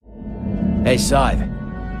Hey, Scythe.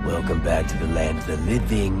 Welcome back to the land of the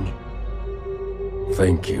living.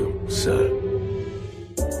 Thank you, sir.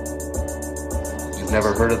 You've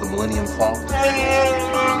never heard of the Millennium Falcon?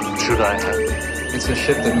 Should I have? It's a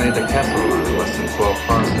ship that made the Kessel Run in less than 12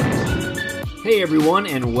 parsecs. Hey everyone,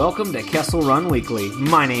 and welcome to Kessel Run Weekly.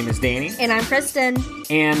 My name is Danny. And I'm Kristen.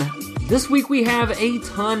 And this week we have a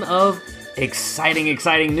ton of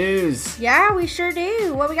exciting news. Yeah, we sure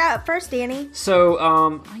do. What we got up first, Danny?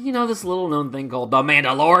 So, this little known thing called The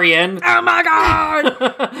Mandalorian. Oh my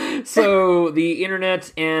god! So, the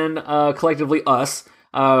internet and collectively us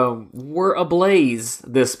were ablaze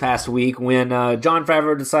this past week when Jon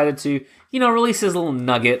Favreau decided to, release his little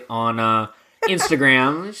nugget on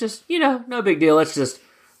Instagram. It's just, no big deal. Let's just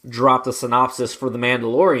drop the synopsis for The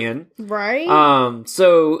Mandalorian. Right.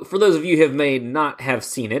 So, for those of you who may not have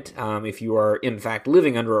seen it, if you are in fact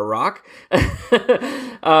living under a rock,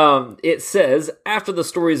 it says, after the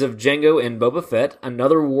stories of Jango and Boba Fett,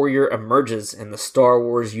 another warrior emerges in the Star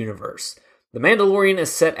Wars universe. The Mandalorian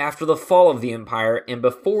is set after the fall of the Empire and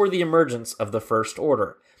before the emergence of the First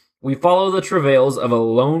Order. We follow the travails of a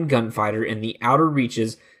lone gunfighter in the outer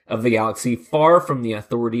reaches of the galaxy, far from the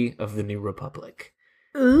authority of the New Republic.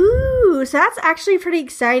 Ooh, so that's actually pretty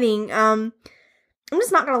exciting. I'm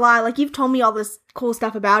just not gonna lie, you've told me all this cool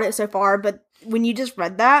stuff about it so far, but when you just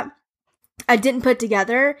read that, I didn't put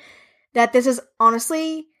together that this is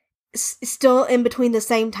honestly still in between the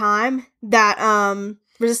same time that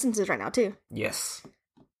Resistance is right now too. Yes.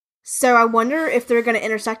 So I wonder if they're gonna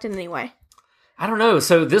intersect in any way. I don't know.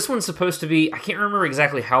 So this one's supposed to be, I can't remember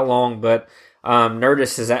exactly how long, but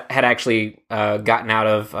Nerdist had actually gotten out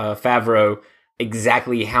of Favreau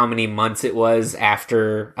exactly how many months it was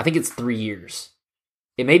after, I think it's 3 years.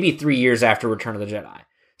 It may be 3 years after Return of the Jedi.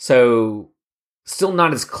 So, still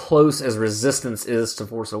not as close as Resistance is to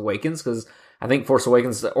Force Awakens, because I think Force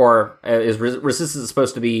Awakens, Resistance is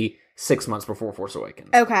supposed to be 6 months before Force Awakens.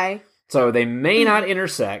 Okay. So, they may not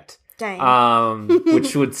intersect. Dang.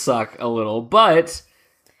 Which would suck a little, but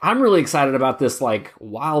I'm really excited about this,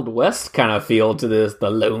 Wild West kind of feel to this, the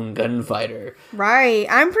lone gunfighter. Right.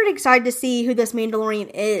 I'm pretty excited to see who this Mandalorian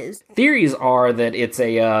is. Theories are that it's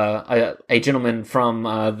a gentleman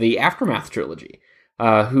from the Aftermath trilogy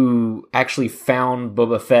who actually found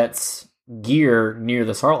Boba Fett's gear near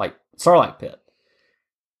the Sarlacc pit.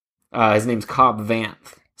 His name's Cobb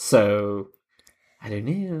Vanth. So, I don't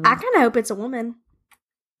know. I kind of hope it's a woman.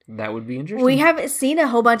 That would be interesting. We haven't seen a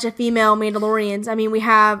whole bunch of female Mandalorians. I mean, we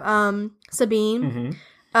have Sabine.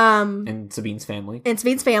 Mm-hmm. And Sabine's family. And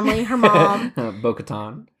Sabine's family, her mom.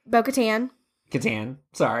 Bo-Katan. Bo-Katan. Catan.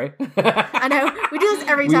 Sorry. I know. We do this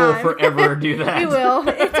every time. We will forever do that. We will.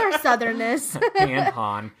 It's our southernness. And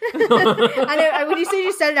Han. I know. When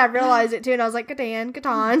you said it, I realized it too, and I was like, Catan.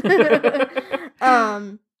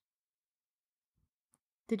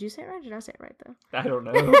 Did you say it right or did I say it right, though? I don't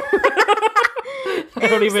know. I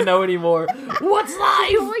don't even know anymore. What's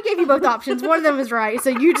life? We gave you both options. One of them is right, so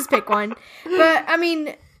you just pick one. But, I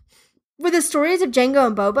mean, with the stories of Jango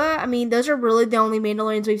and Boba, I mean, those are really the only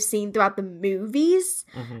Mandalorians we've seen throughout the movies.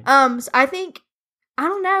 Mm-hmm. So I think, I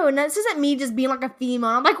don't know, and this isn't me just being like a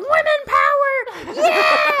female. I'm like, women power!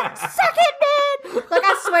 Yeah! Suck it, man!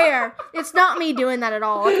 I swear, it's not me doing that at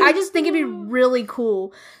all. I just think it'd be really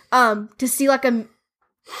cool to see,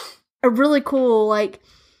 a really cool,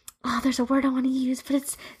 there's a word I want to use,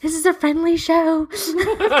 but this is a friendly show.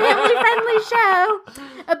 Family-friendly show.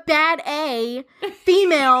 A bad A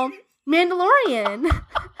female Mandalorian.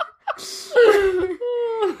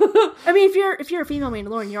 I mean, if you're a female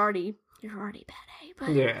Mandalorian, you're already bad A. But,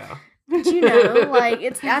 yeah. But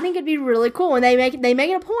I think it'd be really cool, and they make it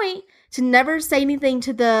a point to never say anything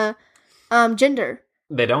to the gender.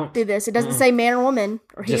 They don't do this. It doesn't say man or woman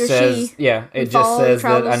or he or she. Yeah, it just says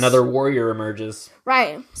that another warrior emerges.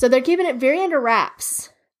 Right. So they're keeping it very under wraps.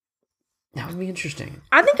 That would be interesting.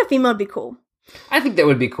 I think a female would be cool. I think that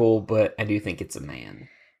would be cool, but I do think it's a man.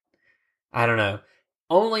 I don't know.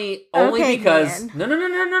 Only because man.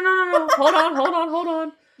 No. Hold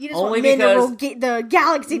on. You just only want men to rule the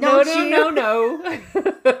galaxy, don't you? No.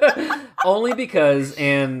 Only because,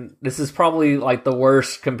 and this is probably the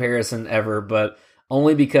worst comparison ever, but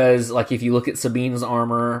only because, if you look at Sabine's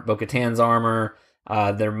armor, Bo-Katan's armor,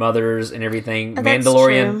 their mothers and everything,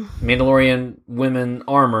 Mandalorian women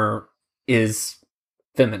armor is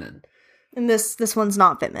feminine. And this one's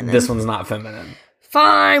not feminine. This one's not feminine.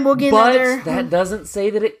 Fine, we'll get another. But that doesn't say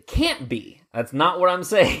that it can't be. That's not what I'm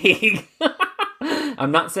saying.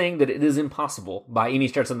 I'm not saying that it is impossible by any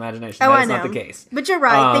stretch of the imagination. That's not the case. But you're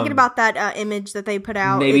right. Thinking about that image that they put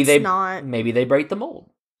out, it's not. Maybe they break the mold.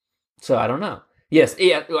 So I don't know. Yes,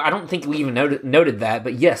 yeah, I don't think we even noted that,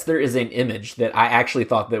 but yes, there is an image that I actually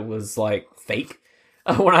thought that was like fake.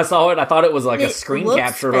 When I saw it, I thought it was like a screen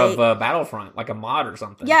capture fake. of Battlefront, like a mod or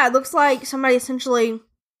something. Yeah, it looks like somebody essentially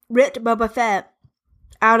ripped Boba Fett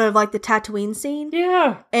out of like the Tatooine scene.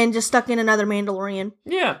 Yeah. And just stuck in another Mandalorian.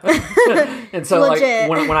 Yeah. And so like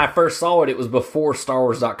when I first saw it, it was before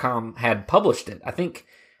StarWars.com had published it. I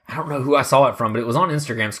don't know who I saw it from, but it was on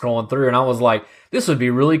Instagram scrolling through, and I was like, this would be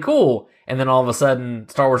really cool. And then all of a sudden,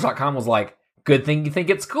 StarWars.com was like, good thing you think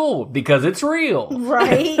it's cool, because it's real.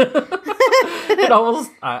 Right?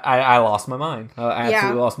 I lost my mind. I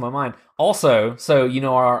absolutely lost my mind. Also, so you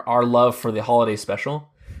know our love for the holiday special.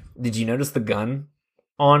 Did you notice the gun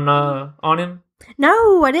on him?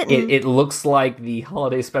 No, I didn't. It looks like the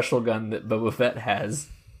holiday special gun that Boba Fett has.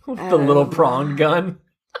 The little pronged gun.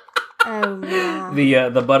 Oh, no.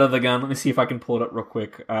 The butt of the gun. Let me see if I can pull it up real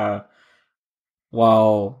quick.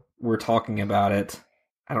 While we're talking about it.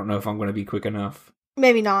 I don't know if I'm going to be quick enough.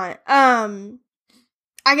 Maybe not.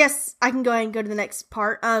 I guess I can go ahead and go to the next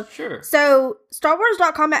part. Sure. So,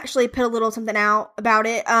 StarWars.com actually put a little something out about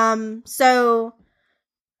it. Oh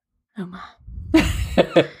my.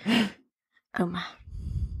 Oh my.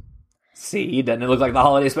 See, doesn't it look like the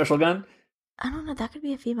holiday special gun? I don't know. That could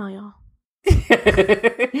be a female, y'all.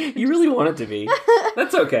 You really want it to be.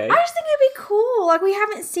 That's okay. I just think it'd be cool. Like, we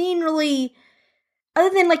haven't seen really, other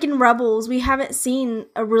than like in Rebels, we haven't seen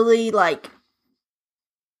a really like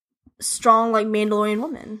strong like Mandalorian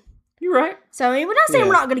woman. You're right. So I mean, we're not saying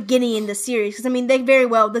we're not going to get any in this series, because I mean,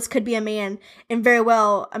 this could be a man, and very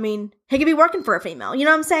well, I mean, he could be working for a female. You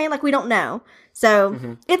know what I'm saying? Like, we don't know.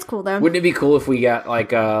 So it's cool though. Wouldn't it be cool if we got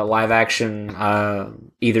like a live action,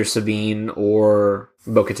 either Sabine or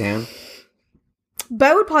Bo-Katan?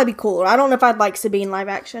 Bo would probably be cooler. I don't know if I'd like Sabine live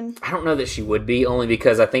action. I don't know that she would be, only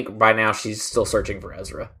because I think by now she's still searching for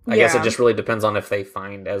Ezra. I guess it just really depends on if they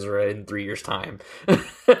find Ezra in 3 years' time.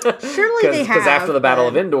 Surely they have. Because after the Battle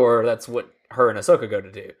of Endor, that's what her and Ahsoka go to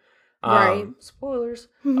do. Right. Spoilers.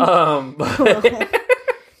 But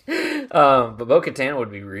Bo-Katan would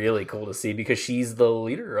be really cool to see, because she's the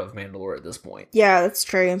leader of Mandalore at this point. Yeah, that's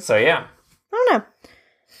true. So yeah. I don't know.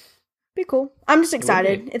 Be cool. I'm just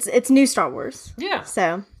excited. It's new Star Wars. Yeah.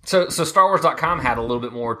 So StarWars.com had a little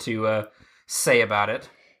bit more to say about it.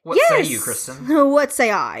 What say you, Kristen? What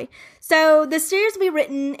say I? So the series will be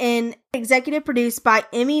written and executive produced by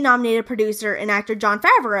Emmy-nominated producer and actor Jon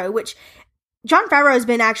Favreau, which Jon Favreau has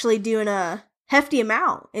been actually doing a hefty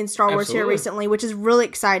amount in Star Wars here recently, which is really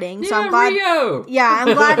exciting. So I'm glad. Rio! Yeah,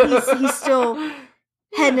 I'm glad he's still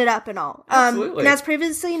heading it up and all. Absolutely. And as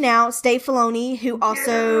previously announced, Dave Filoni, who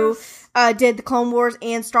also did the Clone Wars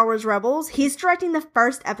and Star Wars Rebels, he's directing the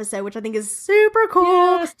first episode, which I think is super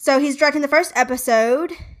cool. Yes. So he's directing the first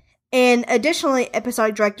episode, and additionally,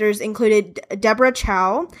 episode directors included Deborah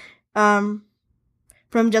Chow, from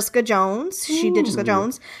Jessica Jones. She did Jessica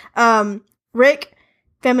Jones. Rick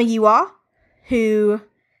Famuyiwa, who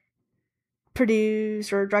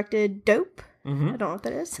produced or directed Dope. I don't know what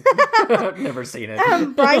that is. I've never seen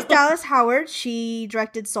it. Bryce Dallas Howard, she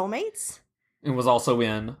directed Soulmates. And was also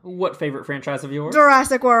in what favorite franchise of yours?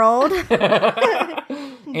 Jurassic World. I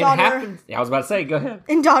was about to say, go ahead.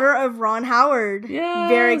 And daughter of Ron Howard. Yes.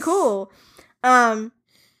 Very cool. And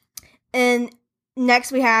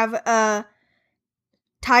next we have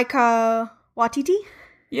Taika Waititi.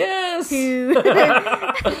 Yes. Who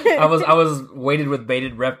I was waited with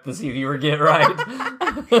bated breath to see if you were getting right.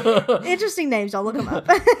 Interesting names, I'll look them up.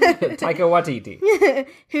 Taika Waititi.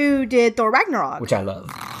 Who did Thor Ragnarok. Which I love.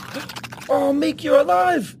 Oh, Mick, you're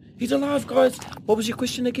alive. He's alive, guys. What was your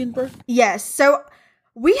question again, bro? Yes, so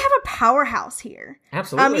we have a powerhouse here.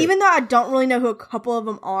 Absolutely. Even though I don't really know who a couple of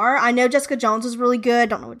them are. I know Jessica Jones is really good.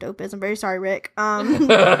 Don't know what Dope is. I'm very sorry, Rick.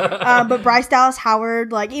 But Bryce Dallas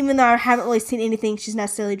Howard, like, even though I haven't really seen anything she's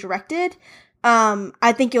necessarily directed,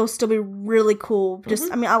 I think it'll still be really cool. Just,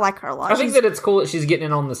 I mean, I like her a lot. I think that it's cool that she's getting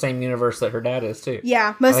in on the same universe that her dad is, too.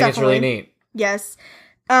 Yeah, most definitely. It's really neat. Yes.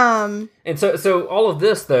 And so all of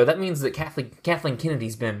this, though, that means that Kathleen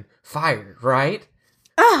Kennedy's been fired, right?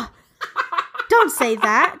 Don't say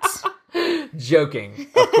that. Joking,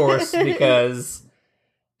 of course, because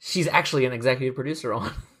she's actually an executive producer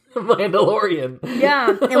on Mandalorian.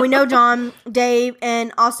 Yeah, and we know John, Dave,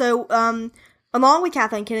 and also, along with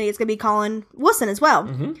Kathleen Kennedy, it's going to be Colin Wilson as well.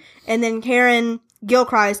 Mm-hmm. And then Karen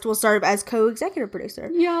Gilchrist will serve as co-executive producer.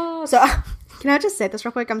 Yeah. So, can I just say this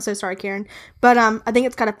real quick? I'm so sorry, Karen. But I think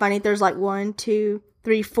it's kind of funny. There's like 1, 2,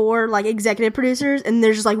 3, 4 like executive producers, and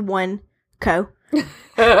there's just like one co. It'd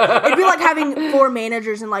be like having 4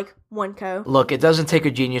 managers and like 1 co. Look, it doesn't take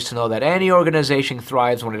a genius to know that any organization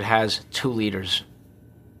thrives when it has 2 leaders.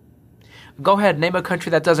 Go ahead, name a country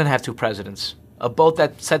that doesn't have two presidents. A boat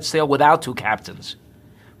that sets sail without two captains.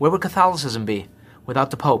 Where would Catholicism be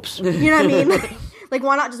without the popes? You know what I mean? Like,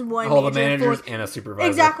 why not just one All the manager managers and a supervisor.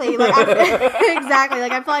 Exactly. Like, exactly.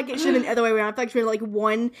 Like, I feel like it should have been the other way around. I feel like it should have been, like,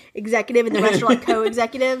 one executive and the rest are, like,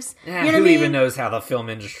 co-executives. Yeah, you know who what I mean? even knows how the film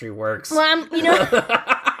industry works? Well, you know, I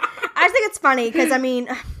just think it's funny because, I mean,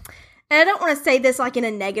 and I don't want to say this, like, in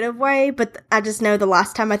a negative way, but I just know the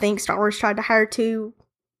last time I think Star Wars tried to hire two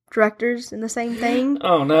directors in the same thing.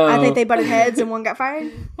 Oh, no. I think they butted heads and one got fired.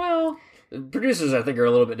 Well, producers, I think, are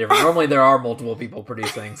a little bit different. Normally, there are multiple people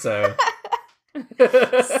producing, so...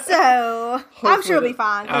 So, I'm sure it'll be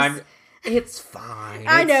fine. 'Cause It's fine.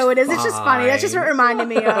 I know it is. It's just funny. That's just what it fine. reminded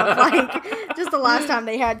me of. Like, just the last time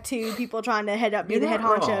they had two people trying to be the head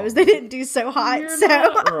not honchos. wrong. They didn't do so hot. You're so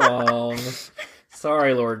not wrong.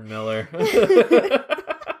 Sorry, Lord Miller.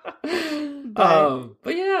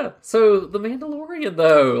 But yeah, so The Mandalorian,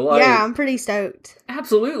 though. Like, yeah, I'm pretty stoked.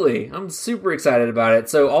 absolutely. I'm super excited about it.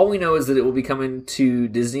 So all we know is that it will be coming to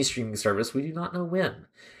Disney streaming service. We do not know when.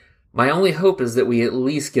 My only hope is that we at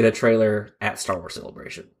least get a trailer at Star Wars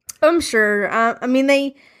Celebration. I'm sure. I mean,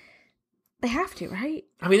 they have to, right?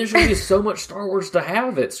 I mean, there's going to be so much Star Wars to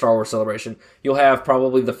have at Star Wars Celebration. You'll have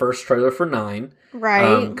probably the first trailer for 9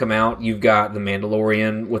 Right. come out. You've got The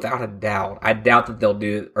Mandalorian, without a doubt. I doubt that they'll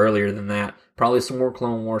do it earlier than that. Probably some more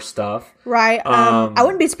Clone Wars stuff. Right. I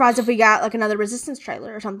wouldn't be surprised if we got like another Resistance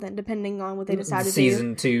trailer or something, depending on what they decide to do.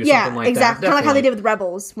 Season 2, Yeah, something like exactly. that. Kind of like how they Definitely. did with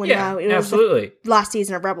Rebels when Yeah, it was absolutely. the last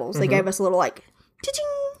season of Rebels. They gave us a little like,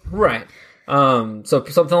 cha-ching. Right. So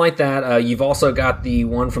something like that. You've also got the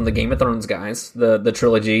one from the Game of Thrones guys, the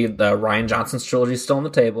trilogy. The Ryan Johnson's trilogy is still on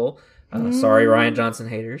the table. Sorry, Ryan Johnson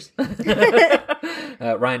haters.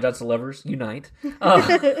 Ryan Johnson lovers, unite.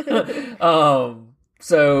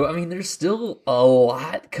 So I mean, there's still a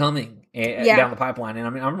lot coming down the pipeline, and I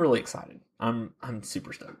mean, I'm really excited. I'm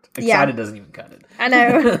super stoked. Excited Yeah. doesn't even cut it. I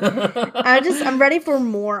know. I'm ready for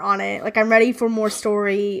more on it. Like, I'm ready for more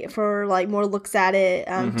story, for like more looks at it.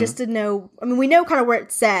 Just to know. I mean, we know kind of where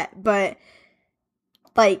it's set, but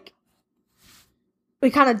like, we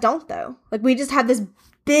kind of don't though. Like, we just have this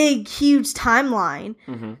big, huge timeline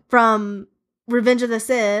from Revenge of the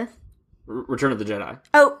Sith. Return of the Jedi.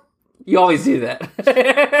 Oh, You always do that.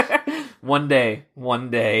 One day.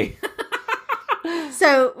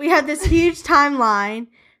 so we have this huge timeline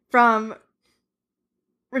from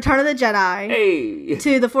Return of the Jedi Hey.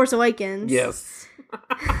 to The Force Awakens. Yes.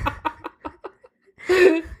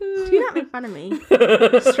 Do not make fun of me,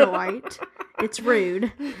 Mr. White. It's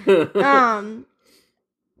rude. Because,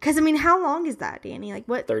 I mean, how long is that, Danny? Like,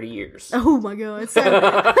 what? 30 years. Oh, my God. So,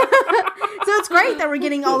 so it's great that we're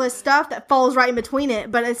getting all this stuff that falls right in between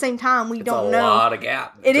it, but at the same time, we don't know. It's a lot of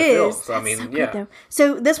gap. It to is. fill. So, I That's mean, so good, yeah. though.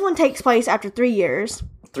 So this one takes place after 3 years.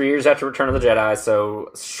 3 years after Return of the Jedi, so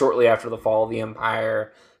shortly after the fall of the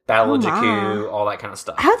Empire, Battle of Jakku, all that kind of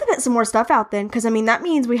stuff. I hope they put some more stuff out then, because, I mean, that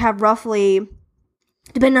means we have roughly,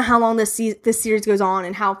 depending on how long this series goes on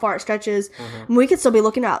and how far it stretches, we could still be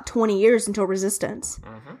looking at 20 years until Resistance.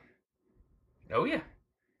 Oh, yeah.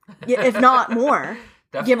 Yeah, if not more.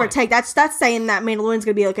 Definitely. Give or take. That's saying that Mandalorian's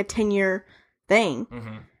going to be like a 10-year thing.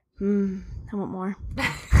 I want more.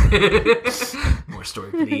 More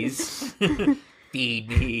story, please. Feed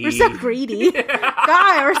me. We're so greedy.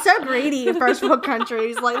 God, we're so greedy in first world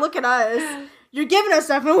countries. Like, look at us. You're giving us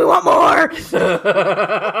stuff and we want more.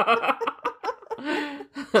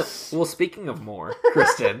 Well, speaking of more,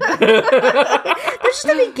 Kristen. There's just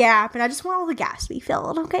a big gap, and I just want all the gaps to be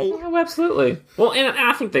filled, okay? Oh, absolutely. Well, and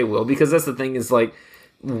I think they will, because that's the thing is, like,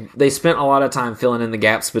 they spent a lot of time filling in the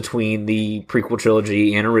gaps between the prequel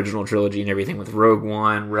trilogy and original trilogy and everything with Rogue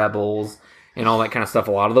One, Rebels, and all that kind of stuff.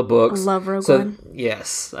 A lot of the books. I love Rogue One. Yes.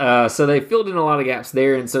 So they filled in a lot of gaps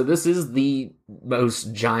there, and so this is the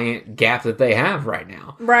most giant gap that they have right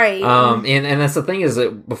now. Right. And that's the thing is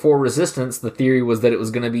that before Resistance, the theory was that it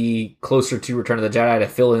was going to be closer to Return of the Jedi to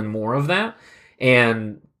fill in more of that,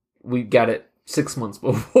 and we got it 6 months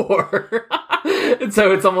before. And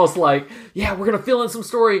so it's almost like, yeah, we're going to fill in some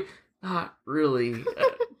story. Not really.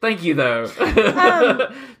 Thank you, though.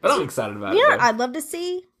 But I'm excited about it. You know what though. I'd love to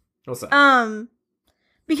see? What's that?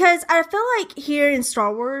 Because I feel like here in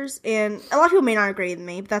Star Wars, and a lot of people may not agree with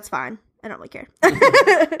me, but that's fine. I don't really care.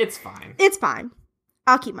 It's fine. It's fine.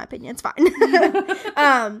 I'll keep my opinion. It's fine.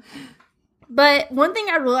 But one thing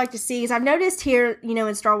I really like to see is I've noticed here, you know,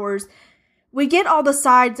 in Star Wars, we get all the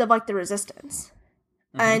sides of like the Resistance.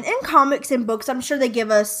 And in comics and books, I'm sure they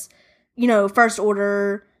give us, you know, First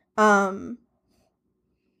Order,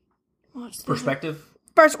 Perspective?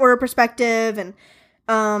 First Order perspective, and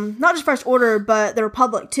not just First Order, but the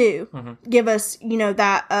Republic too. Give us, you know,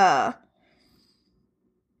 that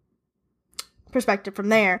perspective from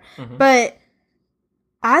there. But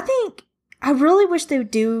I think I really wish they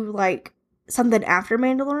would do like something after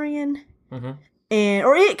Mandalorian.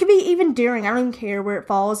 Or it could be even during. I don't even care where it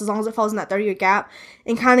falls, as long as it falls in that 30-year gap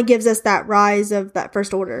and kind of gives us that rise of that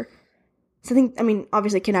First Order. So I mean,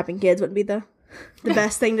 obviously kidnapping kids wouldn't be the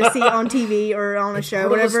best thing to see on TV or on a show,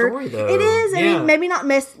 whatever. Story, though. It is. I Yeah. mean, maybe not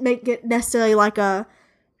make it necessarily like an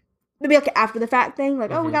after the fact thing,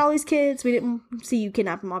 like, oh, we got all these kids, we didn't see you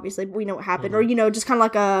kidnap them, obviously, but we know what happened. Or, just kind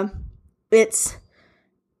of like it's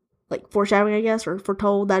like foreshadowing, I guess, or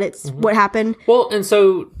foretold that it's what happened. Well, and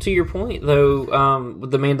so to your point, though,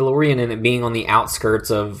 with the Mandalorian and it being on the outskirts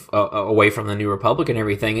of away from the New Republic and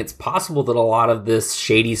everything, it's possible that a lot of this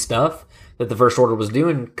shady stuff that the First Order was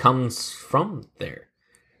doing comes from there.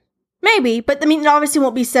 Maybe, but I mean, it obviously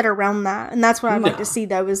won't be set around that, and that's what I'd like to see,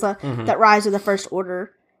 though, is that rise of the First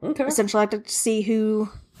Order. Okay. Essentially, I'd like to see who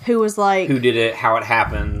was like... Who did it, how it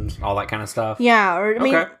happened, all that kind of stuff. Yeah, or, I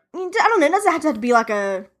mean, Okay. I don't know, it doesn't have to be like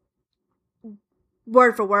a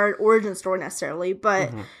word-for-word origin story necessarily,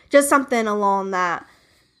 but just something along that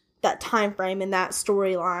time frame and that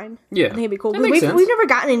storyline. Yeah. I think it'd be cool. That makes sense. We've never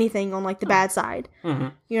gotten anything on, like, the bad side. You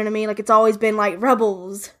know what I mean? Like, it's always been, like,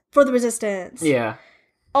 rebels for the resistance. Yeah.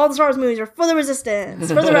 All the Star Wars movies are for the resistance,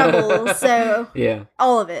 for the rebels, so... Yeah.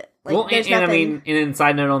 All of it. Like, Well, there's and I nothing... mean, and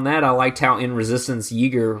side note on that, I liked how in Resistance,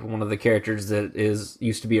 Yeager, one of the characters that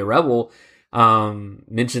used to be a rebel,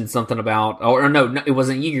 mentioned something about, or no, it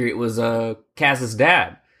wasn't Yeager, it was Kaz's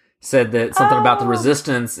dad, said that something about the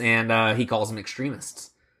Resistance, and he calls them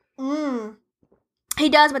extremists. He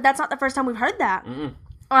does, but that's not the first time we've heard that.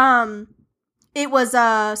 It was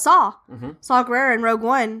Saw. Saw Gerrera in Rogue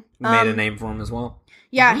One. Made a name for him as well.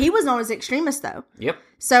 Yeah, he was known as extremist, though. Yep.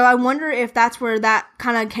 So I wonder if that's where that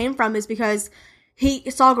kind of came from, is because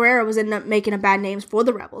Saw Gerrera was ended up making a bad names for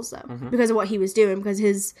the rebels, though, because of what he was doing, because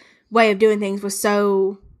his way of doing things was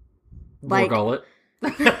so, like... Borgullet.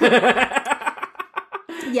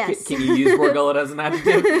 Yes. Can you use Borgullet as an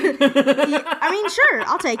adjective? I mean, sure,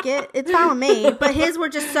 I'll take it. It's fine with me. But his were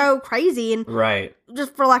just so crazy and, Right.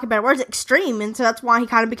 just for lack of better words, extreme. And so that's why he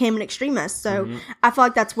kind of became an extremist. So I feel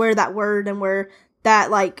like that's where that word and where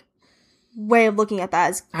that, like, way of looking at that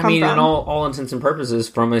has come from. in all intents and purposes,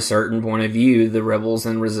 from a certain point of view, the rebels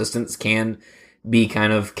and resistance can be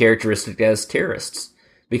kind of characteristic as terrorists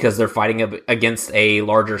because they're fighting against a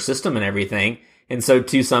larger system and everything. And so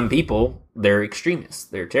to some people, they're extremists,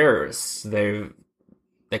 they're terrorists, they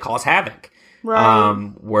cause havoc.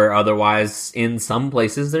 Right. Where otherwise, in some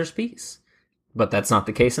places, there's peace. But that's not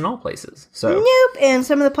the case in all places. So Nope. And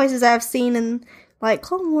some of the places I've seen in, like,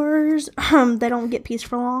 Clone Wars, they don't get peace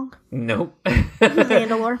for long. Nope.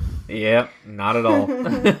 Mandalore. Yep, not at all.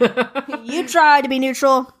 You tried to be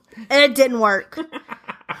neutral, and it didn't work.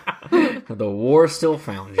 The war still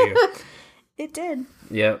found you. It did.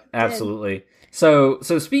 Yep, absolutely. So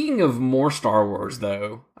speaking of more Star Wars,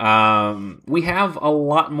 though, we have a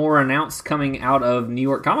lot more announced coming out of New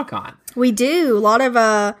York Comic Con. We do. A lot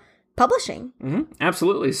of publishing.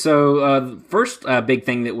 Absolutely. So the first big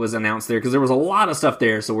thing that was announced there, because there was a lot of stuff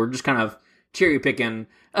there, so we're just kind of cherry picking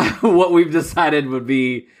what we've decided would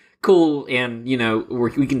be cool, and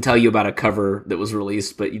we can tell you about a cover that was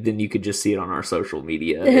released, but then you could just see it on our social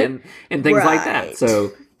media and things like that. Right.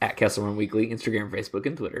 So at Kessel Run Weekly, Instagram, Facebook,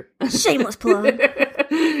 and Twitter. Shameless plug.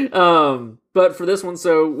 But for this one,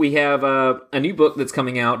 so we have a new book that's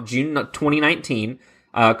coming out June 2019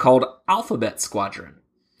 called Alphabet Squadron.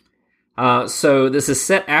 So this is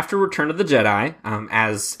set after Return of the Jedi,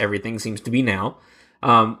 as everything seems to be now.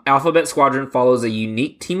 Alphabet Squadron follows a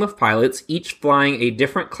unique team of pilots, each flying a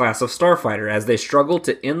different class of starfighter as they struggle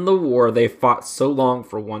to end the war they fought so long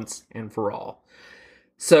for once and for all.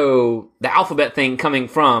 So the alphabet thing coming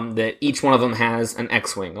from that each one of them has an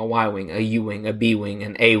X-Wing, a Y-Wing, a U-Wing, a B-Wing,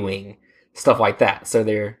 an A-Wing, stuff like that. So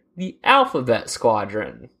they're the Alphabet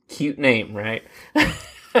Squadron. Cute name, right?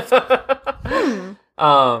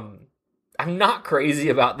 I'm not crazy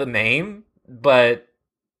about the name, but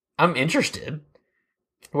I'm interested.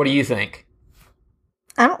 What do you think?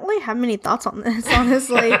 I don't really have many thoughts on this,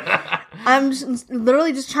 honestly. I'm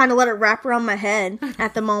literally just trying to let it wrap around my head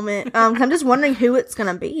at the moment. I'm just wondering who it's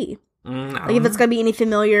going to be. Like if it's going to be any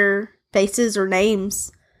familiar faces or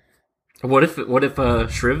names. What if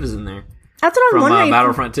Shriv is in there? That's what I'm wondering. From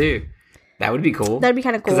Battlefront 2. That would be cool. That'd be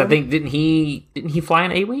kind of cool. Because I think, didn't he fly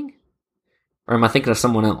an A-Wing? Or am I thinking of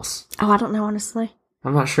someone else? Oh, I don't know, honestly.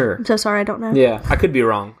 I'm not sure. I'm so sorry, I don't know. Yeah, I could be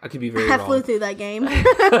wrong. I could be very wrong. I flew through that game.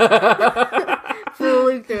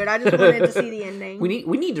 Flew through it. I just wanted to see the ending.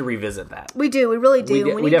 We need to revisit that. We do. We really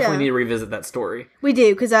do. We definitely need to revisit that story. We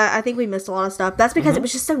do, because I think we missed a lot of stuff. That's because it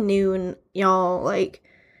was just so new, and y'all, like,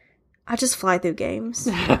 I just fly through games.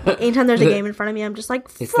 Anytime there's a game in front of me, I'm just like,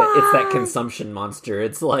 fly! It's that consumption monster.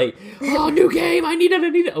 It's like, oh, new game, I need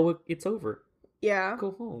it. Oh, it's over. Yeah.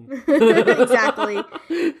 Go home. Exactly.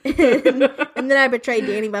 And then I betrayed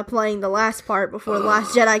Danny by playing the last part before The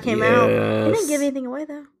Last Jedi came out. It didn't give anything away,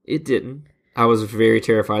 though. It didn't. I was very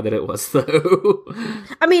terrified that it was, though.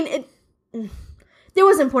 I mean, there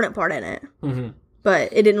was an important part in it. Mm-hmm. But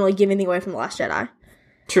it didn't really give anything away from The Last Jedi.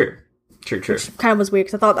 True. Which kind of was weird,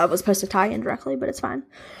 because I thought that was supposed to tie in directly, but it's fine.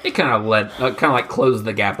 It kind of like closed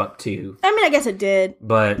the gap up, too. I mean, I guess it did.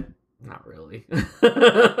 But not really.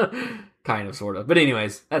 Kind of, sort of. But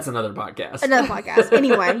anyways, that's another podcast.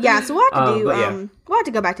 Anyway, yeah, so we'll have to do, yeah. we'll have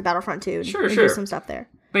to go back to Battlefront 2 and do some stuff there.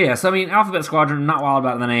 But yeah, so I mean, Alphabet Squadron, not wild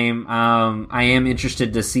about the name. I am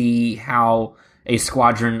interested to see how a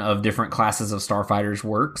squadron of different classes of starfighters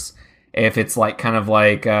works. If it's like kind of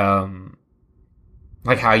like how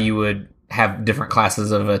you would have different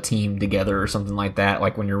classes of a team together or something like that,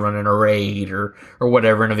 like when you're running a raid or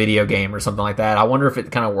whatever in a video game or something like that. I wonder if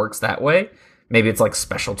it kind of works that way. Maybe it's like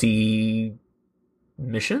specialty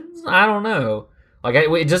missions? I don't know. Like,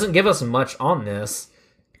 it doesn't give us much on this.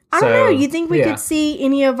 I don't know. You think we could see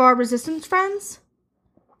any of our Resistance friends?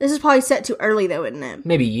 This is probably set too early, though, isn't it?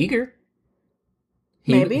 Maybe Yeager.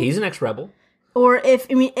 Maybe. He's an ex-rebel. Or if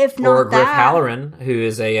not or Griff that, Halloran, who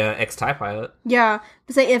is a ex-TIE pilot. Yeah,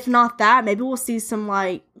 but say if not that, maybe we'll see some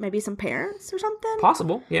some parents or something.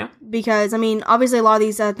 Possible, yeah. Because I mean, obviously a lot of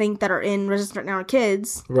these I think that are in Resistance right now are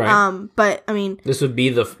kids, right? But I mean, this would be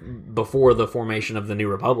before the formation of the New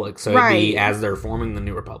Republic, so it'd be as they're forming the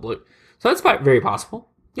New Republic. So that's very possible.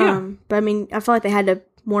 Yeah, but I mean, I feel like they had to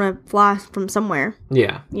want to fly from somewhere.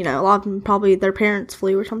 Yeah, a lot of them probably their parents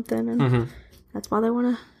flew or something, and that's why they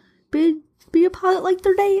want to be a pilot like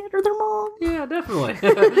their dad or their mom. Yeah, definitely.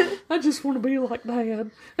 I just want to be like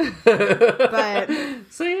Dad. But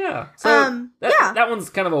so yeah, that one's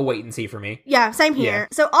kind of a wait and see for me. Yeah, same here. Yeah.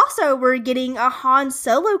 So also we're getting a Han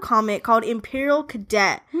Solo comic called Imperial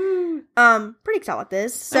Cadet. Pretty excited about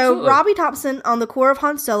this. So Absolutely. Robbie Thompson on the core of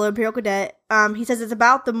Han Solo Imperial Cadet. He says it's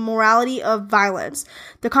about the morality of violence.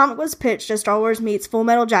 The comic was pitched as Star Wars meets Full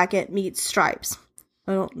Metal Jacket meets Stripes.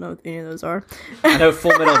 I don't know what any of those are. I know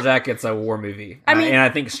Full Metal Jacket's a war movie. I mean, and I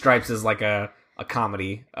think Stripes is like a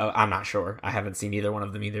comedy. I'm not sure. I haven't seen either one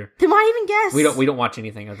of them either. Then why even guess? We don't watch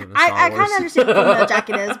anything other than Star Wars. I kind of understand what Full Metal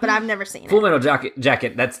Jacket is, but I've never seen it. Full Metal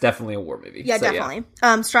Jacket, that's definitely a war movie. Yeah, so, definitely.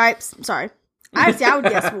 Yeah. Stripes, sorry. I would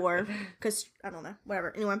guess war, because, I don't know,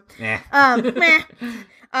 whatever. Anyway.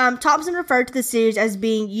 Thompson referred to the series as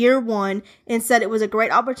being year one and said it was a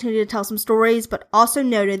great opportunity to tell some stories, but also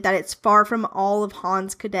noted that it's far from all of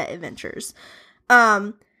Han's cadet adventures.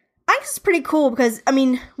 I think it's pretty cool because, I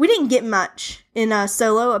mean, we didn't get much in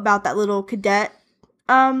Solo about that little cadet.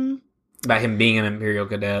 About him being an Imperial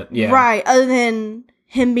cadet, yeah. Right, other than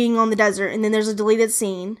him being on the desert, and then there's a deleted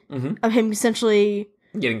scene of him essentially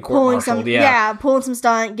getting court-martialed, pulling some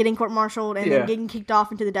stunt, getting court-martialed, and then getting kicked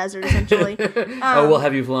off into the desert, essentially. We'll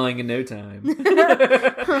have you flying in no time.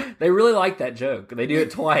 They really like that joke. They do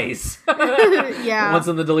it twice. Yeah. Once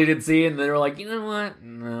in the deleted scene, and they were like, you know what?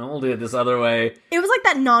 No, we'll do it this other way. It was like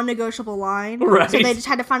that non-negotiable line. Right. So they just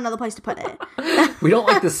had to find another place to put it. We don't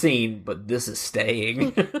like the scene, but this is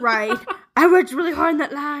staying. Right. I worked really hard on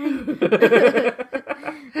that line.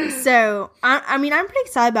 So, I mean, I'm pretty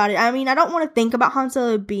excited about it. I mean, I don't want to think about Han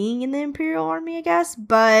Solo being in the Imperial Army, I guess,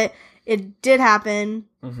 but it did happen.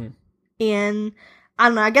 And, I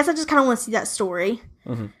don't know, I guess I just kind of want to see that story.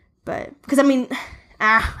 But, because, I mean,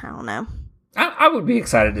 I don't know. I would be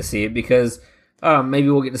excited to see it because maybe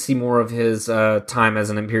we'll get to see more of his time as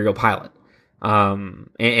an Imperial pilot and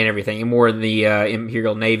everything, and more in the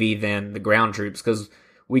Imperial Navy than the ground troops, because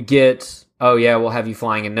we get, oh yeah, we'll have you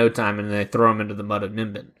flying in no time, and they throw him into the mud of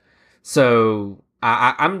Nimbin. So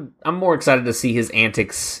I'm more excited to see his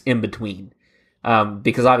antics in between,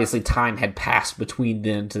 because obviously time had passed between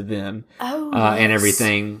then to then, and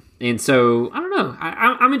everything. And so I don't know.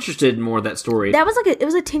 I'm interested in more of that story. That was it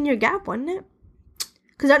was a 10-year gap, wasn't it?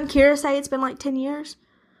 Because doesn't Kira say it's been like 10 years?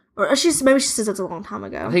 Or maybe she says it's a long time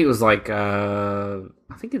ago. I think it was like I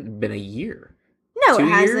think it had been a year. No, 2 it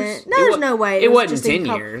hasn't. years? No, there's no way. It wasn't 10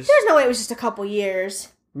 years. There's no way it was just a couple years.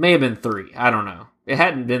 May have been 3. I don't know. It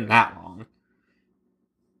hadn't been that long.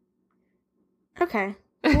 Okay.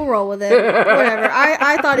 We'll roll with it. Whatever.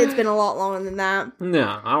 I thought it's been a lot longer than that.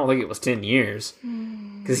 No, I don't think it was 10 years.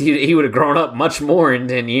 Because he would have grown up much more in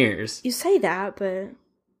 10 years. You say that, but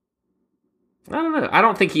I don't know. I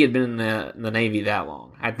don't think he had been in the Navy that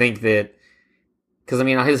long. I think that, because I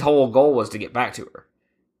mean, his whole goal was to get back to her.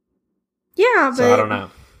 Yeah, but So I don't know.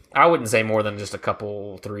 I wouldn't say more than just a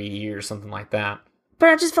couple, 3 years, something like that. But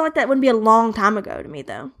I just feel like that wouldn't be a long time ago to me,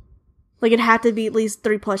 though. Like, it'd have to be at least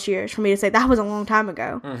 3+ years for me to say that was a long time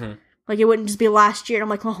ago. Mm-hmm. Like, it wouldn't just be last year. I'm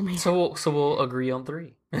like, oh, man. So we'll agree on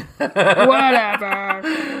 3. Whatever.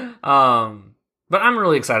 But I'm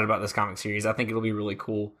really excited about this comic series. I think it'll be really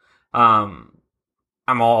cool. I'm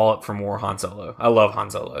all up for more Han Solo. I love Han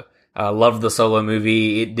Solo. Loved the Solo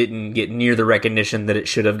movie. It didn't get near the recognition that it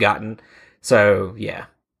should have gotten. So, yeah.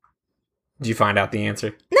 Did you find out the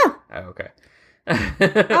answer? No. Oh, okay.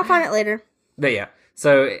 I'll find it later. But yeah.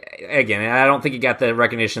 So, again, I don't think it got the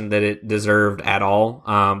recognition that it deserved at all.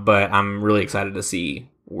 But I'm really excited to see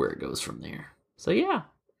where it goes from there. So, yeah.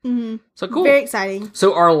 Mm-hmm. So, cool. Very exciting.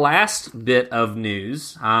 So, our last bit of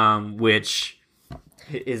news, which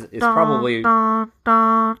is probably... You know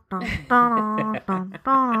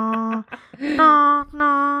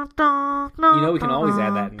we can always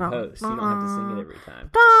add that in post. You don't have to sing it every time.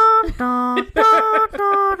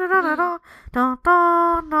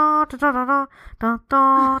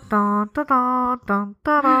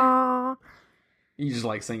 You just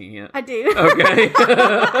like singing it. I do. Okay.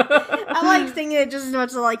 I like singing it just as much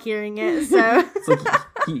as I like hearing it. So it's like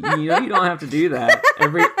you don't have to do that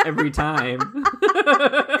every time.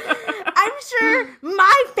 I'm sure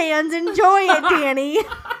my fans enjoy it, Danny.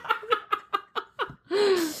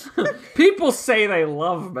 People say they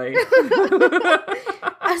love me.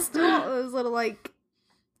 I still want those little like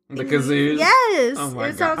the kazoos. Yes. Oh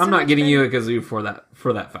my god! I'm not getting you a kazoo for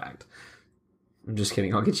that fact. I'm just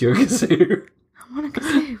kidding. I'll get you a kazoo. I want a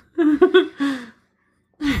kazoo.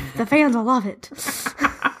 The fans will love it.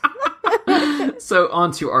 So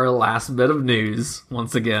on to our last bit of news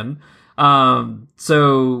once again.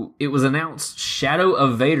 So it was announced Shadow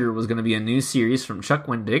of Vader was going to be a new series from Chuck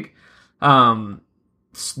Wendig.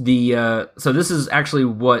 So this is actually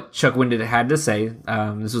what Chuck Wendig had to say.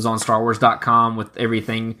 This was on StarWars.com with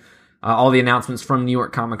everything, all the announcements from New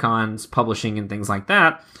York Comic Con's publishing and things like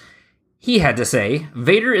that. He had to say,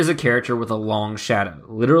 Vader is a character with a long shadow,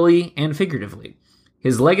 literally and figuratively.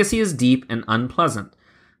 His legacy is deep and unpleasant.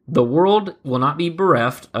 The world will not be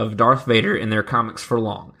bereft of Darth Vader in their comics for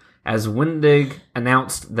long, as Wendig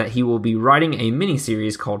announced that he will be writing a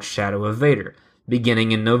miniseries called Shadow of Vader,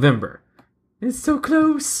 beginning in November. It's so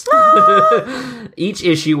close! Each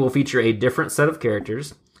issue will feature a different set of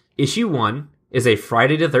characters. Issue 1 is a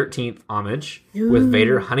Friday the 13th homage, with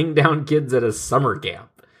Vader hunting down kids at a summer camp.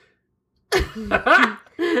 I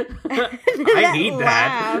need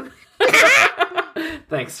that.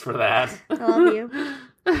 Thanks for that. I love you.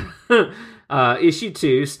 Issue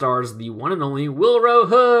 2 stars the one and only Wilro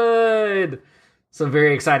Hood. So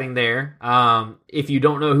very exciting there. If you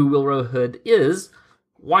don't know who Wilro Hood is,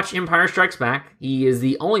 watch Empire Strikes Back. He is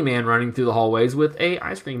the only man running through the hallways with a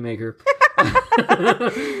ice cream maker.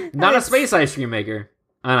 Not a space ice cream maker.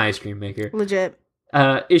 An ice cream maker. Legit.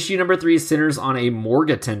 Issue number 3 centers on a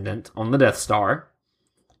morgue attendant on the Death Star.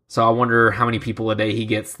 So I wonder how many people a day he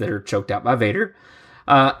gets that are choked out by Vader.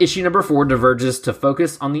 Issue number 4 diverges to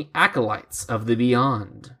focus on the acolytes of the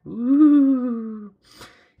Beyond. Ooh.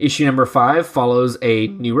 Issue number 5 follows a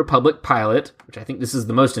New Republic pilot, which I think this is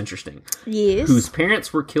the most interesting. Yes. Whose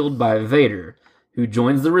parents were killed by Vader, who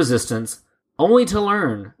joins the Resistance, only to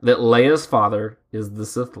learn that Leia's father is the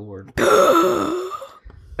Sith Lord.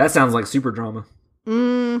 That sounds like super drama.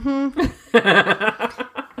 Mm-hmm.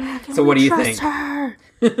 So what do you think? Her.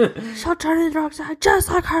 She'll turn to the dark side just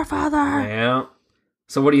like her father. Yeah.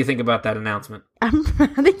 So what do you think about that announcement? I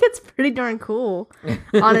think it's pretty darn cool.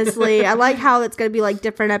 Honestly, I like how it's going to be like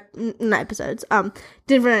different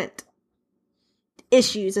different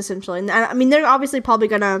issues essentially. And I mean, they're obviously probably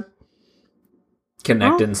going to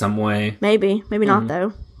connect in some way. Maybe not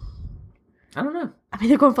though. I don't know. I mean,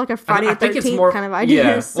 they're going for like a Friday the 13th kind of idea.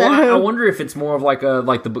 Yeah. So. Well, I wonder if it's more of like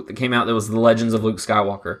the book that came out that was The Legends of Luke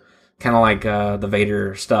Skywalker, kind of like the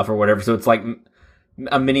Vader stuff or whatever. So it's like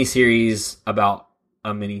a mini series about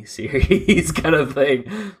a mini series kind of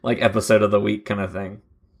thing, like episode of the week kind of thing.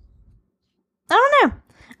 I don't know.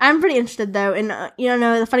 I'm pretty interested though, and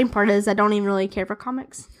the funny part is I don't even really care for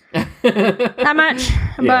comics that much.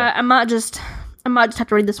 Yeah. But I might just have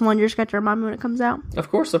to read this one. You're just got to remind me when it comes out. Of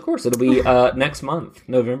course. It'll be next month,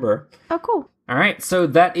 November. Oh, cool. All right, so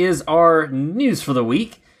that is our news for the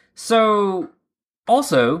week. So,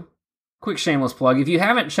 also, quick shameless plug, if you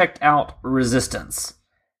haven't checked out Resistance,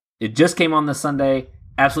 it just came on this Sunday.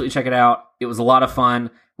 Absolutely check it out. It was a lot of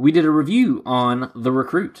fun. We did a review on The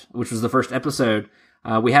Recruit, which was the first episode.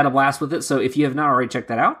 We had a blast with it, so if you have not already checked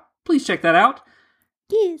that out, please check that out.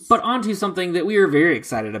 Yes. But on to something that we are very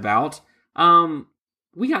excited about.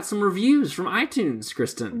 we got some reviews from iTunes,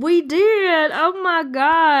 Kristen. We did. Oh my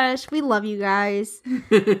gosh. We love you guys.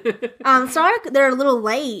 Sorry they're a little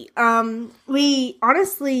late. We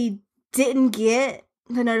honestly didn't get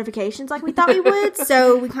the notifications like we thought we would,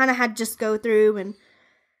 so we kind of had to just go through and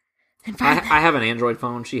find I have an Android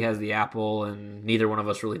phone. She has the Apple, and neither one of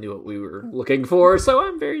us really knew what we were looking for, so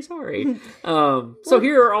I'm very sorry. So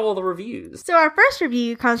here are all the reviews. So our first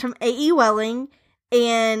review comes from A.E. Welling,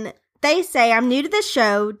 and they say, I'm new to this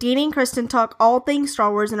show. Danny and Kristen talk all things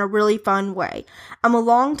Star Wars in a really fun way. I'm a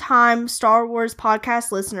long-time Star Wars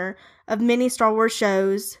podcast listener of many Star Wars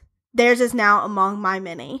shows. Theirs is now among my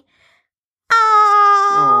many.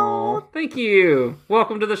 Oh, thank you.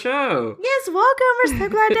 Welcome to the show. Yes, welcome. We're so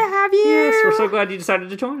glad to have you. Yes, we're so glad you decided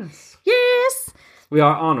to join us. Yes. We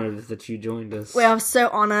are honored that you joined us. We are so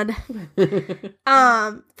honored.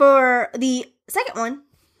 For the second one,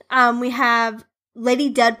 we have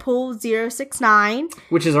Lady Deadpool 069.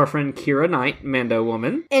 Which is our friend Kira Knight, Mando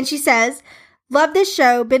Woman. And she says, love this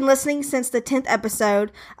show. Been listening since the 10th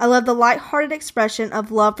episode. I love the lighthearted expression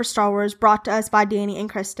of love for Star Wars brought to us by Danny and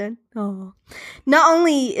Kristen. Oh. Not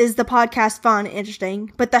only is the podcast fun and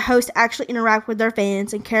interesting, but the hosts actually interact with their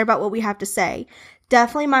fans and care about what we have to say.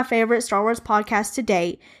 Definitely my favorite Star Wars podcast to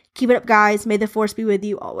date. Keep it up, guys. May the Force be with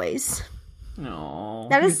you always. Aww.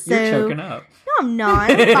 That is You're so... choking up. No, I'm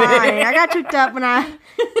not. I'm fine. I got choked up when I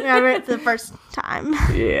read it for the first time.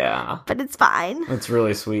 Yeah. But it's fine. That's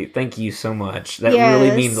really sweet. Thank you so much. That Yes.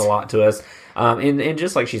 really means a lot to us. And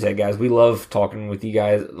just like she said, guys, we love talking with you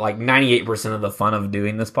guys. Like 98% of the fun of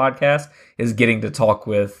doing this podcast is getting to talk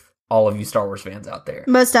with all of you Star Wars fans out there.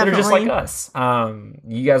 Most They're just definitely. like us.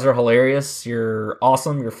 You guys are hilarious. You're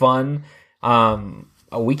awesome. You're fun.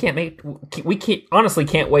 We honestly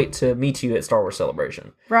can't wait to meet you at Star Wars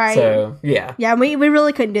Celebration. Right. So, yeah. Yeah, we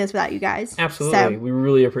really couldn't do this without you guys. Absolutely. So, We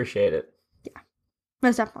really appreciate it.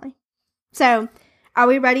 most definitely. So, are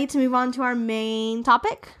we ready to move on to our main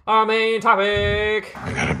topic? Our main topic.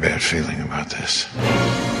 I got a bad feeling about this.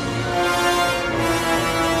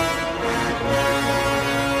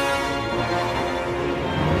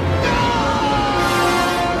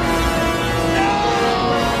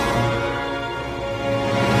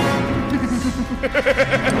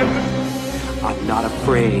 I'm not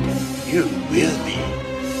afraid. You will be.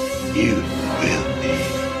 You will be.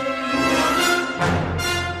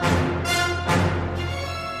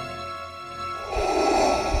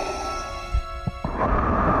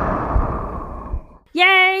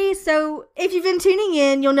 Yay! So, if you've been tuning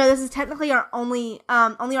in, you'll know this is technically our only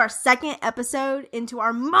our second episode into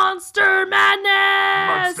our Monster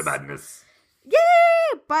Madness! Monster Madness.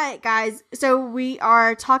 Yay! But, guys, so we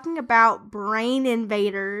are talking about Brain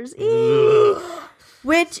Invaders,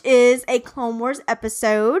 which is a Clone Wars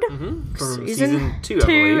episode. From season 2, I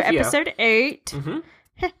believe. episode 8. Mhm.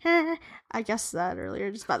 I guessed that earlier,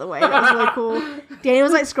 just by the way. That was really cool. Danny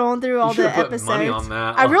was, like, scrolling through all You the should've put episodes. money on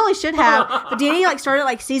that. I really should have. But Danny, like, started,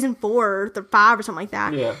 like, season 4 or 5 or something like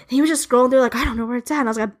that. Yeah. And he was just scrolling through, like, I don't know where it's at. And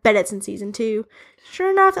I was like, I bet it's in season 2. Sure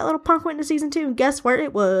enough, that little punk went into season 2, and guess where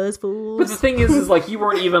it was, fools? But the thing is like, you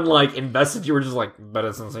weren't even, like, invested. You were just like, bet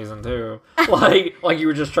it's in season 2. Like you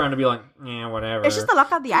were just trying to be like, yeah, whatever. It's just the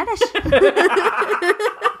luck of the Irish.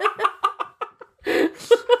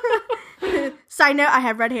 Side note, I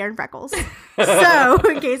have red hair and freckles. So,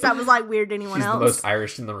 in case that was, like, weird to anyone She's else. the most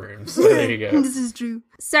Irish in the room, so there you go. This is true.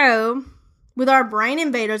 So, with our Brain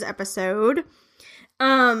Invaders episode, you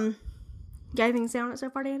got anything to say on it so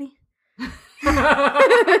far, Danny? No,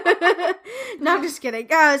 I'm just kidding.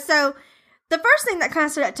 So, the first thing that kind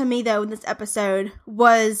of stood out to me, though, in this episode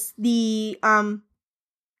was the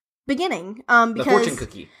beginning. Because The fortune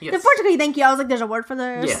cookie. Yes. The fortune cookie, thank you. I was like, there's a word for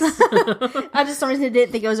this. Yes. I just, for some reason,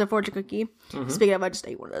 didn't think it was a fortune cookie. Speaking of, I just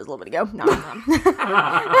ate one of those a little bit ago. No,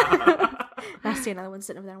 I see another one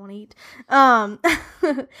sitting over there I want to eat.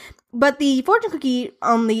 But the fortune cookie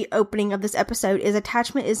on the opening of this episode is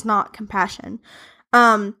attachment is not compassion.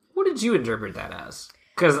 What did you interpret that as?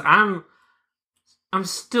 Because I'm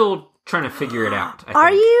still trying to figure it out. I Are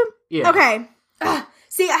think. you? Yeah. Okay.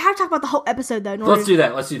 See, I have to talk about the whole episode, though. Let's do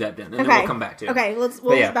that. Let's do that then, and then we'll come back to it. Okay,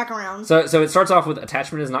 we'll yeah. back around. So it starts off with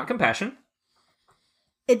attachment is not compassion.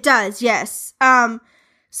 It does, yes.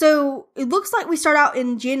 So it looks like we start out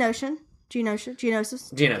in Geonosis.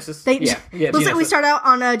 Geonosis. Looks like we start out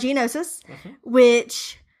on Geonosis,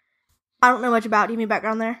 which I don't know much about. Do you mean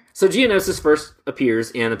background there? So Geonosis first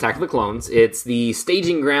appears in Attack of the Clones. It's the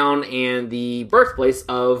staging ground and the birthplace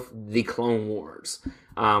of the Clone Wars,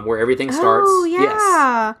 where everything starts. Oh,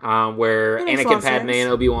 yeah. Yes. Where That makes a Anakin, lot of Padme, sense.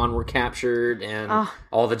 and Obi-Wan were captured, and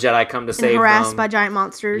all the Jedi come to save And harassed them. by giant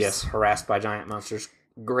monsters. Yes, harassed by giant monsters.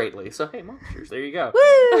 greatly. So hey, monsters, there you go.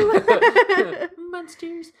 Woo!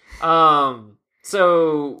 Monsters.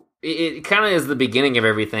 So it kind of is the beginning of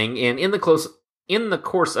everything, and in the course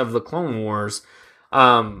of the Clone Wars,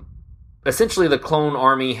 essentially the clone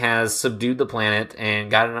army has subdued the planet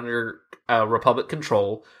and got it under Republic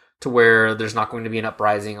control, to where there's not going to be an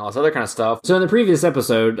uprising, all this other kind of stuff. So in the previous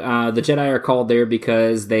episode, the Jedi are called there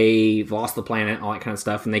because they've lost the planet, all that kind of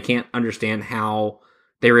stuff, and they can't understand how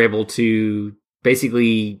they were able to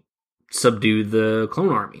basically subdue the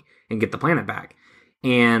clone army and get the planet back.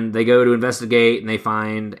 And they go to investigate, and they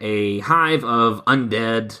find a hive of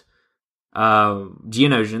undead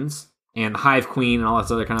Geonosians, and Hive Queen and all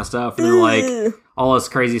this other kind of stuff. And they're like, all this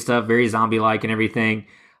crazy stuff, very zombie-like and everything.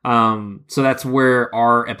 So that's where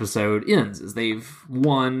our episode ends, is they've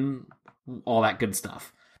won all that good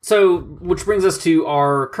stuff. So, which brings us to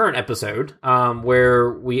our current episode,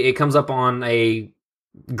 where it comes up on a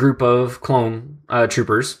group of clone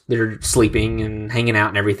troopers that are sleeping and hanging out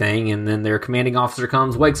and everything, and then their commanding officer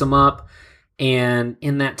comes, wakes them up, and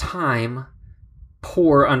in that time,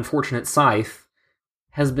 poor unfortunate Scythe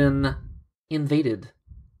has been invaded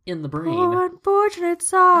in the brain. Poor unfortunate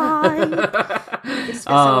Scythe. This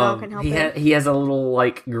SOL can help it. He has a little,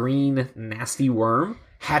 like, green, nasty worm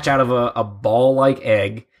hatch out of a ball-like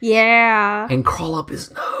egg. Yeah. And crawl up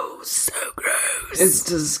his nose. So gross. It's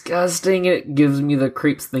disgusting. It gives me the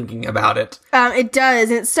creeps thinking about it. It does.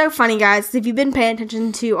 And it's so funny, guys. If you've been paying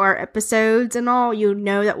attention to our episodes and all, you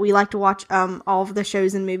know that we like to watch all of the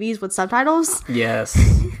shows and movies with subtitles. Yes.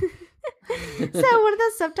 So one of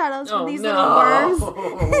the subtitles for these little worms.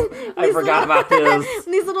 I forgot about this.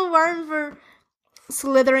 These little worms were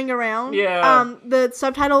slithering around. Yeah. The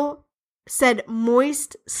subtitle said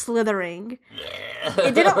moist slithering.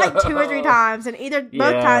 It did it like 2 or 3 times, and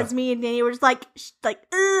both times me and Danny were just like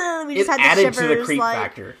ugh, we just had the added shivers. To the creep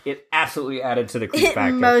factor. It absolutely added to the creep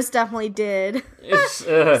factor. It most definitely did. It's,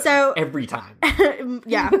 so every time.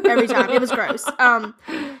 Yeah, every time. It was gross.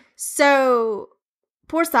 So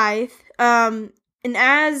poor Scythe. And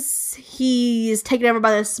as he's taken over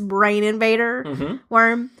by this brain invader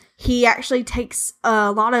worm, he actually takes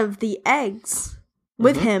a lot of the eggs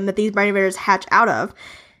with him that these brain invaders hatch out of,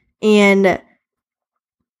 and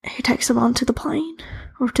he takes them onto the plane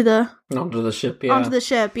or onto the ship. Yeah, onto the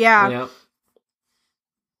ship. Yeah.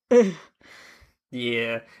 Yep.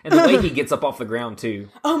 Yeah, and the way he gets up off the ground too.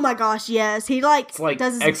 Oh my gosh, yes, he it's like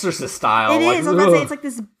does his, Exorcist style. It is. I was about to say it's like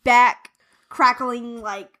this back crackling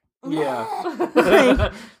like. Yeah.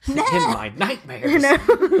 Like, in my nightmares.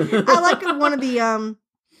 I like one of the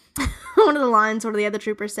one of the lines where the other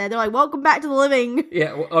troopers said, they're like, "Welcome back to the living."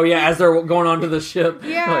 Yeah. Oh yeah, as they're going onto the ship.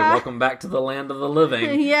 Yeah. Like, welcome back to the land of the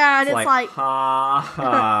living. Yeah, and it's like ha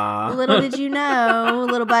ha. Little did you know,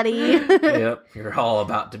 little buddy. Yep. You're all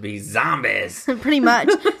about to be zombies. Pretty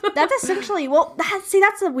much. That's essentially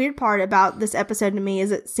that's the weird part about this episode to me,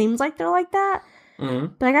 is it seems like they're like that.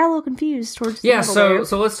 Mm-hmm. But I got a little confused towards the middle there.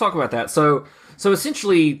 So let's talk about that. So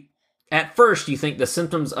essentially, at first, you think the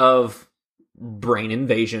symptoms of brain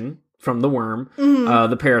invasion from the worm,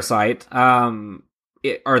 the parasite, are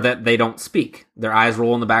that they don't speak. Their eyes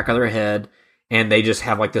roll in the back of their head, and they just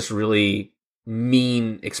have like this really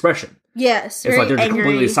mean expression. Yes, it's like they're just angry.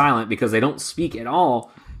 completely silent because they don't speak at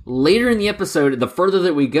all. Later in the episode, the further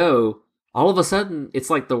that we go, all of a sudden,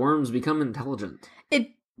 it's like the worms become intelligent. It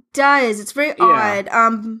does. It's very odd.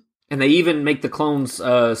 And they even make the clones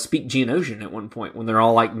speak Geonosian at one point when they're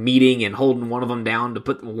all like meeting and holding one of them down to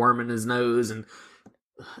put the worm in his nose, and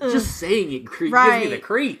just saying it gives me the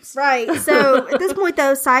creeps. Right. So at this point,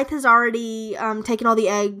 though, Scythe has already taken all the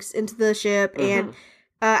eggs into the ship, and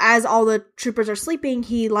as all the troopers are sleeping,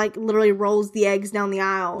 he like literally rolls the eggs down the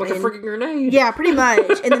aisle. Like a freaking grenade. Yeah, pretty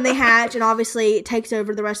much. And then they hatch, and obviously it takes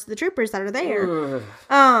over the rest of the troopers that are there.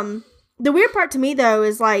 The weird part to me, though,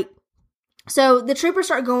 is like, so the troopers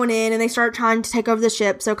start going in and they start trying to take over the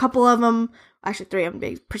ship. So a couple of them, actually 3 of them to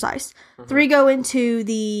be precise, 3 go into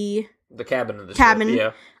the cabin of the ship,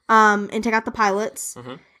 yeah. And take out the pilots.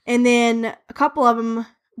 And then a couple of them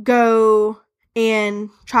go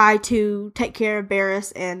and try to take care of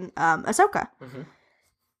Barriss and Ahsoka.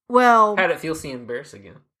 Well, how'd it feel seeing Barriss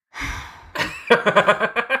again?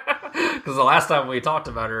 Because the last time we talked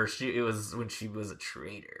about her, it was when she was a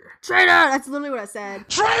traitor. Traitor! That's literally what I said.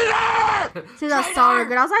 Traitor! As soon as I saw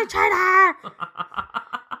her, I was like, traitor!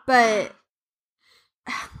 But,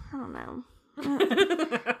 I don't know.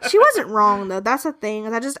 She wasn't wrong, though. That's the thing.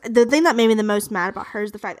 The thing that made me the most mad about her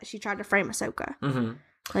is the fact that she tried to frame Ahsoka.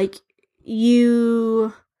 Like,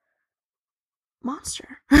 you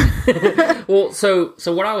monster. Well, so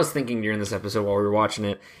what I was thinking during this episode while we were watching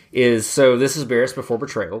it is, so this is Barriss before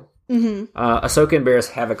betrayal. Mm-hmm. Ahsoka and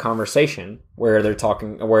Barriss have a conversation where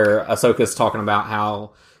Ahsoka's talking about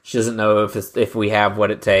how she doesn't know if we have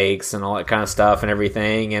what it takes and all that kind of stuff and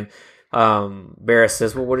everything. And Barriss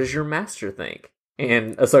says, well, what does your master think?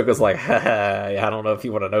 And Ahsoka's like, I don't know if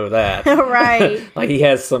you want to know that. Right. Like, he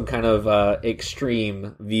has some kind of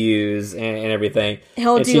extreme views and everything.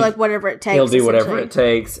 He'll do like whatever it takes. He'll do whatever it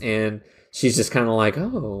takes. And she's just kind of like,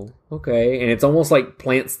 oh, okay. And it's almost like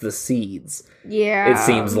plants the seeds. Yeah. It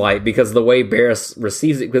seems like, because the way Barriss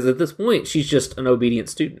receives it, because at this point, she's just an obedient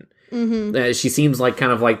student. Mm-hmm. She seems like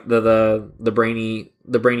kind of like the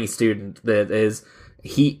brainy student that is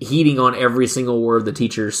heeding on every single word the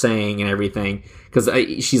teacher's saying and everything, because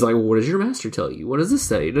she's like, well, what does your master tell you? What does this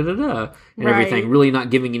say? Da, da, da. And everything, really not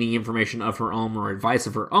giving any information of her own or advice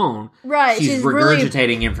of her own. Right. She's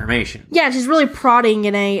regurgitating information. Yeah, she's really prodding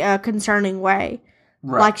in a concerning way.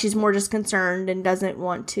 Right. Like she's more just concerned and doesn't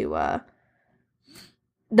want to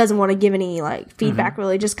give any like feedback,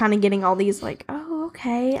 really. Just kind of getting all these like, oh,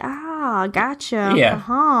 okay, gotcha. Yeah.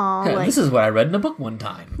 Like, this is what I read in a book one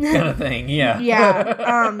time, kind of thing. Yeah.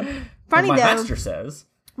 Yeah. Funny my though. master says.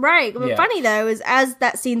 Right. But Yeah. funny though is as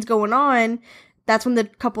that scene's going on, that's when the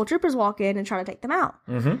couple troopers walk in and try to take them out.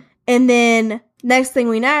 Mm-hmm. And then next thing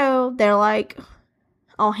we know, they're like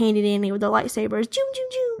all handy dandy with their lightsabers. Joom,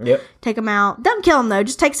 joom, joom. Yep. Take them out. Doesn't kill them though.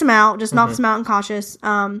 Just takes them out. Just knocks them out unconscious.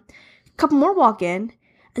 Couple more walk in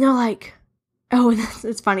and they're like, oh, and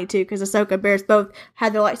it's funny too because Ahsoka and Barriss both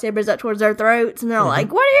had their lightsabers up towards their throats, and they're like,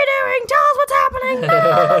 "What are you doing? Tell us what's happening!"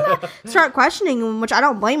 No. Start questioning them, which I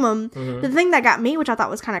don't blame them. The thing that got me, which I thought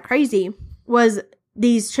was kind of crazy, was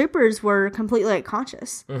these troopers were completely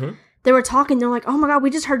unconscious. They were talking. They're like, "Oh my god, we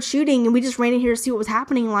just heard shooting, and we just ran in here to see what was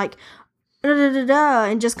happening." Like,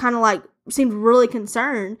 and just kind of like seemed really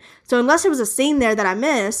concerned. So unless there was a scene there that I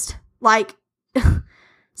missed, like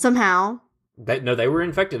somehow. They were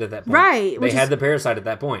infected at that point. Right. They had the parasite at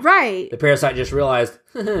that point. Right. The parasite just realized,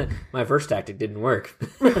 my first tactic didn't work.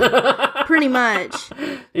 Pretty much.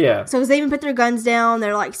 Yeah. So they even put their guns down.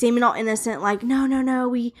 They're like seeming all innocent, like, no,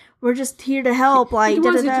 we're just here to help. Like, It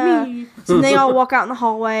wasn't me. So they all walk out in the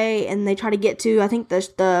hallway and they try to get to, I think,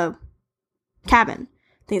 the cabin.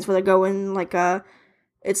 I think it's where they're going. Like,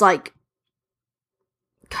 it's like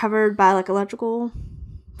covered by like electrical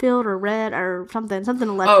field or red or something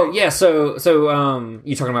electric. Oh yeah, so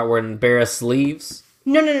you talking about when Barriss leaves?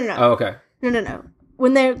 No. Oh, okay. No.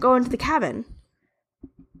 When they're going to the cabin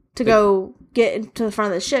to go get into the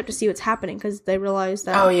front of the ship to see what's happening because they realize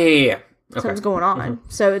that Yeah. Okay. something's going on.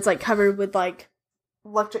 So it's like covered with like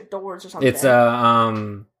electric doors or something. It's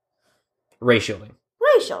ray shielding.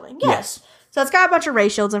 Ray shielding, yes. So it's got a bunch of ray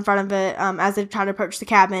shields in front of it as they try to approach the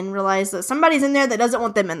cabin, realize that somebody's in there that doesn't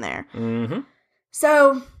want them in there. Mm-hmm.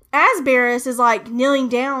 So, as Barriss is, like, kneeling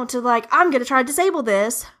down to, like, I'm gonna try to disable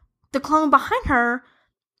this, the clone behind her,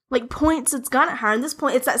 like, points its gun at her. And at this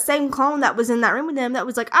point, it's that same clone that was in that room with them that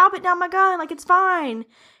was like, I'll put down my gun, like, it's fine.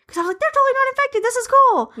 Because I was like, they're totally not infected, this is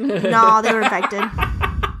cool. No, they were infected.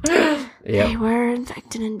 Yeah. They were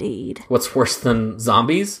infected indeed. What's worse than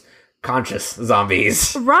zombies? Conscious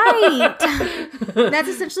zombies. Right. That's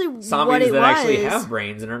essentially what Zombies it that was. actually have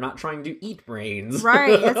brains and are not trying to eat brains.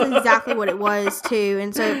 Right. That's exactly what it was, too.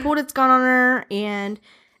 And so it pulled its gun on her, and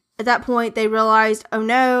at that point, they realized, oh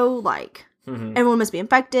no, like, everyone must be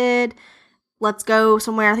infected. Let's go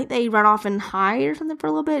somewhere. I think they run off and hide or something for a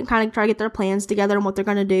little bit and kind of try to get their plans together and what they're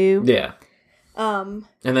going to do. Yeah. And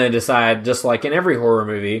then they decide, just like in every horror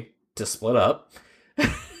movie, to split up.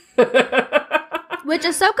 Which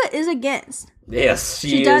Ahsoka is against. Yes,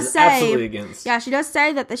 She does is say, absolutely against. Yeah, she does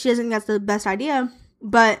say that she doesn't think that's the best idea.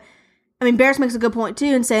 But, I mean, Barriss makes a good point, too,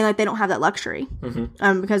 in saying, like, they don't have that luxury.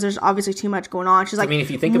 Because there's obviously too much going on. She's like, I mean,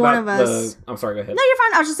 if you think one about of us... I'm sorry, go ahead. No, you're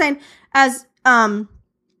fine. I was just saying, as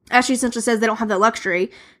she essentially says they don't have that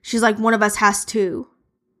luxury, she's like, one of us has to,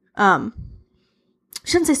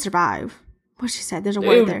 she didn't say survive. What did she say? There's a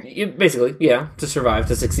word there. Basically, yeah, to survive,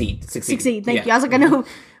 to succeed. Succeed, thank Yeah. you. I was like, I know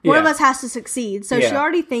one of Yeah. us has to succeed. So she Yeah.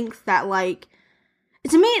 already thinks that, like,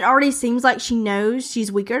 to me, it already seems like she knows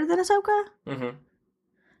she's weaker than Ahsoka. Mm-hmm.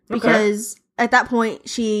 Because at that point,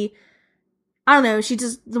 I don't know, she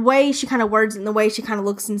just, the way she kind of words it and the way she kind of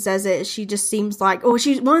looks and says it, she just seems like, one of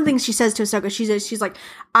the things she says to Ahsoka, she's like,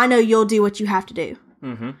 I know you'll do what you have to do.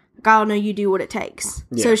 Mm-hmm. Like, I know you do what it takes.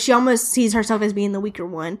 Yeah. So she almost sees herself as being the weaker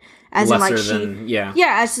one. As Lesser in, like, than, yeah.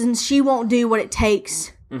 Yeah, as in she won't do what it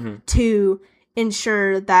takes to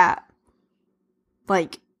ensure that,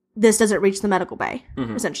 like, this doesn't reach the medical bay,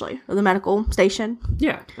 essentially, or the medical station.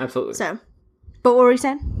 Yeah, absolutely. So, But what were you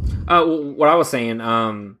saying? What I was saying,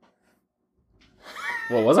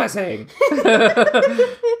 what was I saying?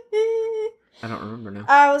 I don't remember now.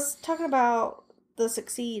 I was talking about the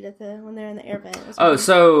succeed when they're in the air vent.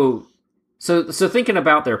 So thinking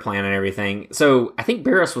about their plan and everything, so I think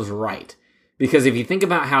Barris was right. Because if you think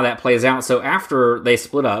about how that plays out, so after they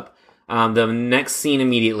split up, the next scene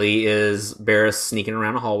immediately is Barris sneaking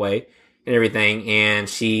around a hallway and everything, and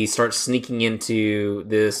she starts sneaking into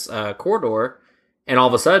this corridor, and all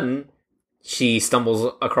of a sudden, she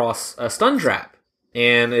stumbles across a stun trap,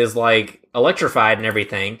 and is, like, electrified and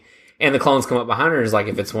everything, and the clones come up behind her and is like,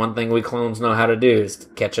 if it's one thing we clones know how to do is to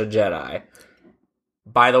catch a Jedi.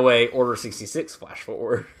 By the way, Order 66 flash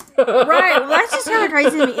forward. Right, well, that's just kind of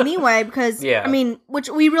crazy to me anyway, because, Yeah. I mean, which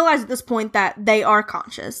we realize at this point that they are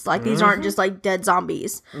conscious. Like, these aren't just, like, dead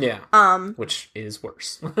zombies. Yeah. Which is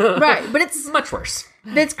worse. Right, but it's much worse.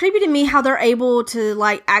 It's creepy to me how they're able to,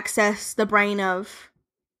 like, access the brain of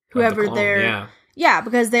whoever clone, they're... yeah. Yeah,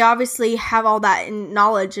 because they obviously have all that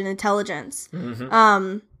knowledge and intelligence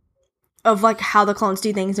of, like, how the clones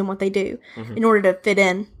do things and what they do in order to fit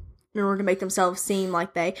in order to make themselves seem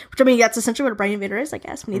like they... Which, I mean, that's essentially what a brain invader is, I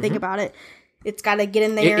guess, when you think about it. It's got to get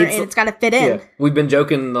in there and it's got to fit in. Yeah. We've been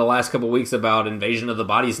joking the last couple of weeks about Invasion of the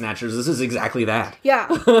Body Snatchers. This is exactly that. Yeah.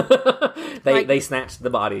 They snatched the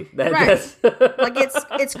body. Right. Like,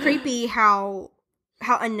 it's creepy how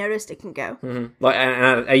unnoticed it can go. Like,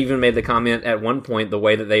 and I even made the comment at one point, the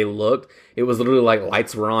way that they looked, it was literally like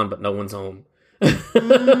lights were on, but no one's home.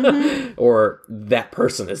 Or that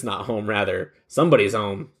person is not home, rather. Somebody's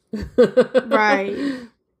home. Right.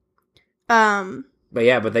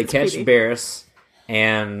 But they catch creepy. Barris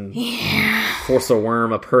and force a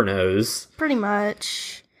worm up her nose. Pretty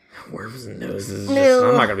much. Worms and noses. Ew.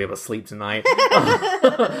 I'm not gonna be able to sleep tonight.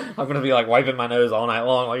 I'm gonna be like wiping my nose all night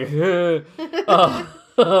long, like.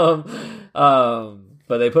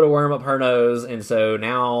 But they put a worm up her nose, and so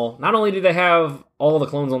now not only do they have all the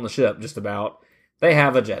clones on the ship, just about, they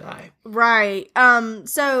have a Jedi. Right.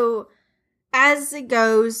 So as it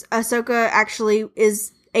goes, Ahsoka actually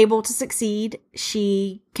is able to succeed.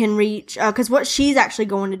 She can reach, because what she's actually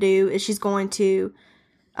going to do is she's going to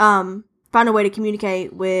find a way to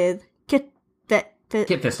communicate with Kit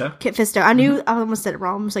Fisto. Kit Fisto. I knew I almost said it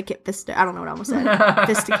wrong. I almost said Kit Fisto. I don't know what I almost said.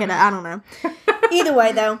 Fistakita. I don't know. Either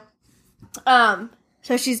way, though.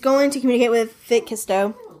 So she's going to communicate with Kit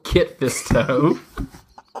Fisto. Kit Fisto.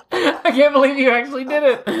 I can't believe you actually did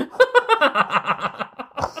it.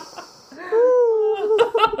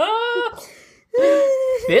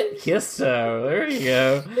 Fit Kisto. There you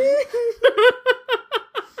go.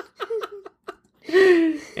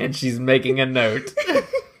 And she's making a note.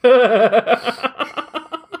 You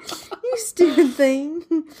stupid thing.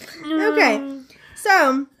 Okay.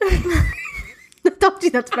 So, I told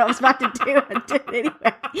you that's what I was about to do. I did it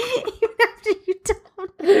anyway. Even after you told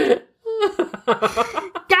me.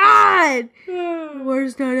 God!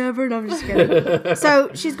 Worst night ever. No, I'm just kidding. So,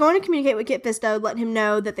 she's going to communicate with Kit Fisto, let him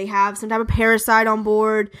know that they have some type of parasite on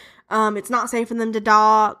board. It's not safe for them to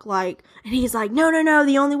dock. And he's like, no.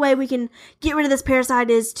 The only way we can get rid of this parasite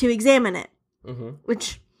is to examine it.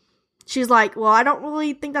 Which, she's like, well, I don't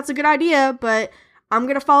really think that's a good idea, but I'm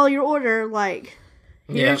going to follow your order.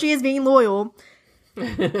 Here she is being loyal.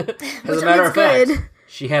 As a matter of fact,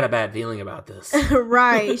 she had a bad feeling about this.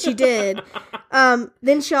 Right, she did.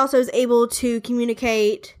 Then she also is able to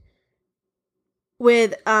communicate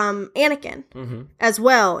with Anakin as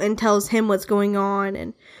well and tells him what's going on.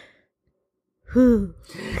 And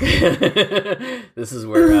this is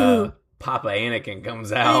where Papa Anakin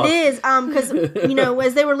comes out. It is, because,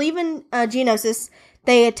 as they were leaving Geonosis,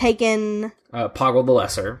 they had taken... Poggle the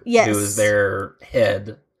Lesser, yes, who was their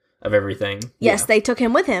head of everything. Yes, they took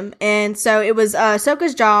him with him. And so it was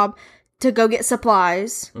Ahsoka's job to go get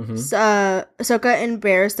supplies. Ahsoka and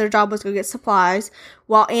Barris, their job was to go get supplies,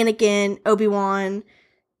 while Anakin, Obi-Wan,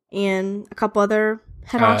 and a couple other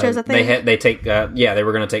head honchos, I think. They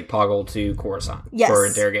were going to take Poggle to Coruscant for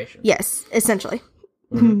interrogation. Yes, essentially.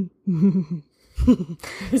 So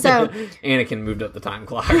Anakin moved up the time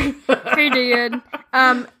clock. He did.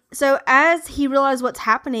 So as he realized what's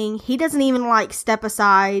happening, he doesn't even step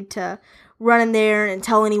aside to run in there and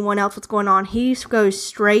tell anyone else what's going on. He goes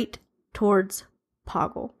straight towards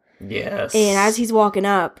Poggle. Yes. And as he's walking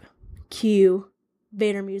up, cue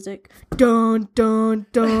Vader music. Dun dun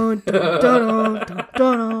dun dun dun dun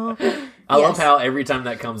dun. I love how every time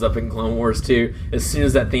that comes up in Clone Wars 2, as soon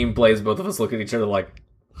as that theme plays, both of us look at each other like,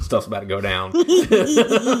 stuff's about to go down.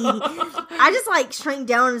 I just like shrink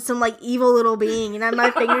down into some like evil little being, and then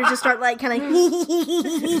my fingers just start like kind of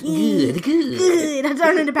good. I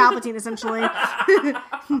turn into Palpatine essentially.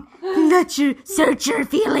 Let you search your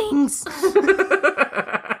feelings.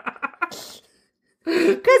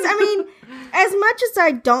 Because I mean, as much as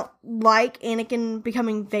I don't like Anakin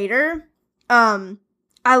becoming Vader,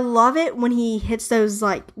 I love it when he hits those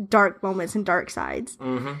like dark moments and dark sides.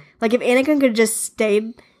 Mm-hmm. Like if Anakin could just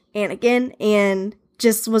stayed Anakin and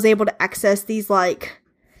just was able to access these like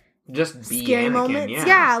just be scary Anakin, moments.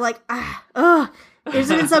 yeah. Like it's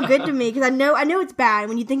been so good to me because I know it's bad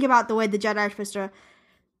when you think about the way the Jedi are supposed to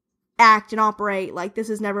act and operate. Like this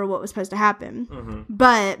is never what was supposed to happen,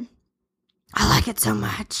 but I like it so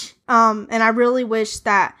much. And I really wish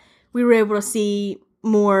that we were able to see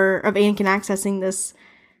more of Anakin accessing this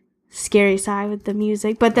scary side with the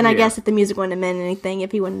music. But then I guess if the music wouldn't have meant anything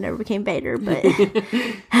if he wouldn't have never became Vader. But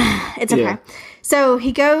it's okay. Yeah. So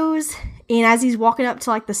he goes, and as he's walking up to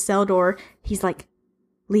like the cell door, he's like,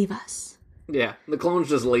 "Leave us." Yeah, the clones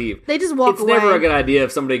just leave. They just walk away. It's never a good idea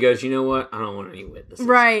if somebody goes, you know what? I don't want any witnesses.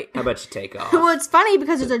 Right. How about you take off? Well, it's funny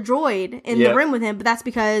because there's a droid in the room with him, but that's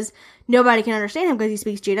because nobody can understand him because he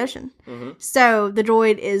speaks Geonosian. Mm-hmm. So the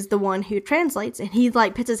droid is the one who translates, and he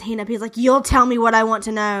like puts his hand up. He's like, "You'll tell me what I want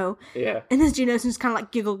to know." Yeah. And this Geonosian's kind of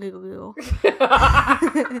like giggle, giggle, giggle.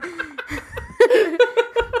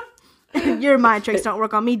 Your mind tricks don't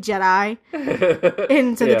work on me, Jedi.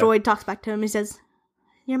 And so the droid talks back to him. He says,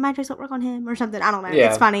 "Your mind tricks don't work on him," or something. I don't know. Yeah.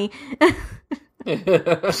 It's funny.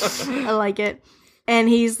 I like it. And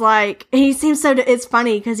he's like, he seems so, it's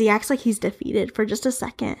funny because he acts like he's defeated for just a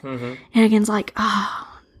second. Mm-hmm. Anakin's like,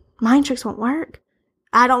 "Oh, mind tricks won't work.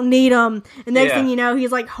 I don't need them." And next thing you know,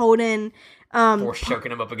 he's like holding, force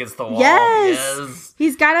choking him up against the wall. Yes.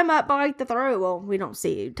 He's got him up by like the throat. Well, we don't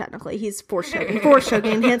see technically. He's force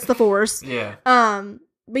choking, hence the force. Yeah.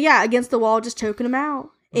 But yeah, against the wall, just choking him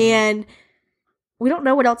out. Mm-hmm. And we don't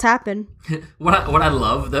know what else happened. What I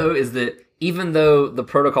love though is that even though the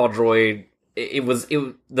protocol droid, it was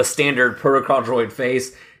the standard protocol droid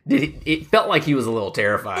face, it felt like he was a little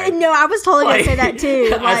terrified. No, I was totally gonna say that too.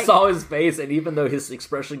 Like, I saw his face, and even though his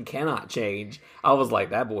expression cannot change, I was like,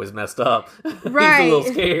 that boy's messed up. Right. He's a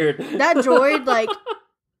little scared. That droid, like,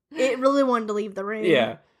 it really wanted to leave the room.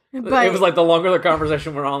 Yeah. But it was like the longer the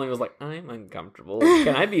conversation went on, it was like, "I'm uncomfortable.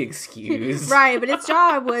 Can I be excused?" Right, but its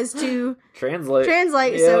job was to translate,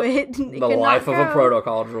 yep. So it the life of a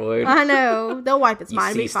protocol droid. I know. They'll wipe its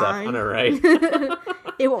mind. Be stuff. fine. I know, right?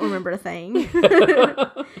 It won't remember a thing.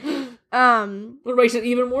 What makes it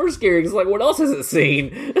even more scary? Because like, what else has it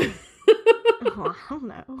seen? I don't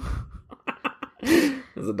know.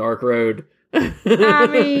 It's a dark road. I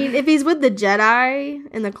mean, if he's with the Jedi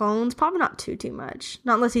and the clones, probably not too much.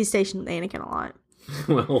 Not unless he's stationed with Anakin a lot.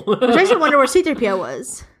 Well, which makes me wonder where C-3PO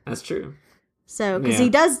was. That's true. So, because he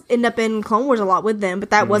does end up in Clone Wars a lot with them, but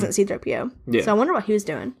that wasn't C-3PO. Yeah. So I wonder what he was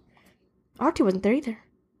doing. R2 wasn't there either.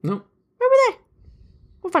 Nope. Where were they?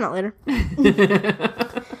 We'll find out later.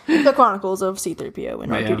 The Chronicles of C-3PO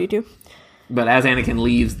and R2-D2. But as Anakin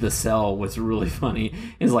leaves the cell, what's really funny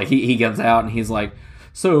is like he comes out and he's like,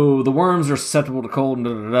 "So the worms are susceptible to cold,"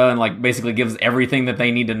 and like basically gives everything that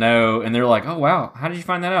they need to know. And they're like, "Oh wow, how did you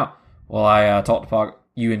find that out?" "Well, I talked to Poggle."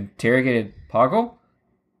 "You interrogated Poggle?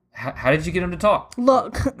 How did you get him to talk?"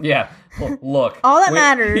 Look. Yeah, look. All that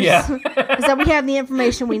matters is that we have the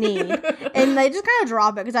information we need. And they just kind of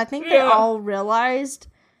drop it because I think they all realized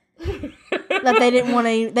that they didn't want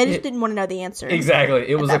to. They just didn't want to know the answer. Exactly.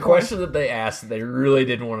 It was a question that they asked. They really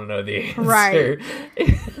didn't want to know the answer. Right.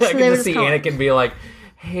 I can just see Anakin be like,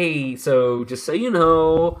 "Hey, so just so you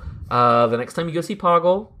know, the next time you go see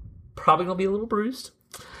Poggle, probably gonna be a little bruised,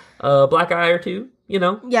 black eye or two, you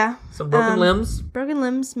know, some broken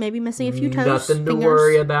limbs, maybe missing a few toes, nothing to fingers,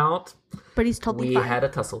 worry about. But he's totally we fine. We had a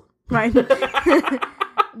tussle, right?"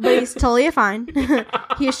 But he's totally fine.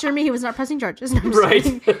 He assured me he was not pressing charges. No,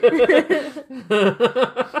 right.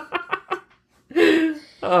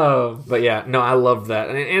 Oh, but yeah, no, I love that,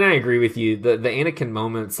 and I agree with you. The Anakin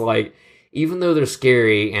moments, like, even though they're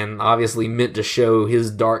scary and obviously meant to show his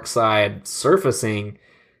dark side surfacing,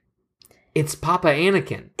 it's Papa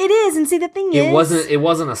Anakin. It is, and see, the thing is, it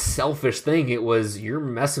wasn't a selfish thing. It was, you're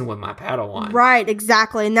messing with my Padawan. Right,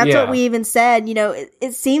 exactly, and that's what we even said. You know,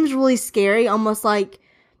 it seems really scary, almost like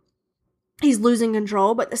he's losing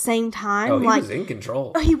control, but at the same time, he was in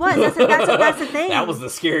control. Oh, he was. That's the thing. That was the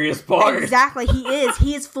scariest part. Exactly, he is.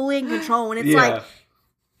 He is fully in control, and it's like,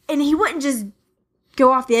 and he wouldn't just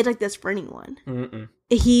go off the edge like this for anyone. Mm-mm.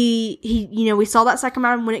 He, you know, we saw that side come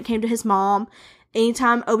out of him when it came to his mom.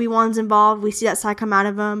 Anytime Obi-Wan's involved, we see that side come out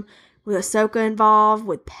of him. With Ahsoka involved,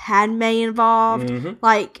 with Padme involved,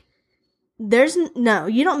 like, no,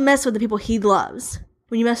 you don't mess with the people he loves.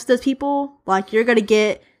 When you mess with those people, like, you're gonna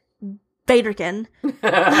get Vaderkin.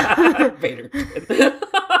 Vaderkin.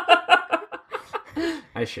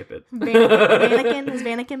 I ship it. Vanakin? Is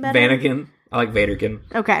Vanakin better? Vanakin. I like Vaderkin.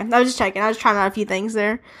 Okay, I was just checking. I was trying out a few things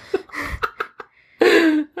there.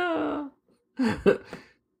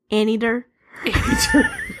 Anteater.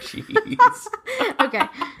 Jeez. Okay.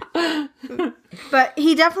 But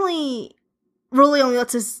he definitely really only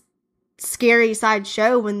lets his scary side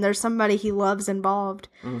show when there's somebody he loves involved.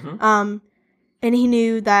 Mm-hmm. And he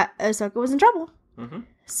knew that Ahsoka was in trouble. Mm-hmm.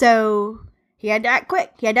 So he had to act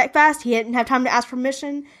quick. He had to act fast. He didn't have time to ask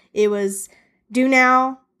permission. It was do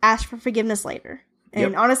now, ask for forgiveness later.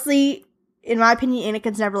 And honestly, in my opinion,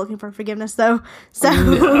 Anakin's never looking for forgiveness, though. So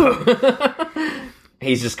no.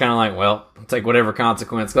 He's just kind of like, well, take whatever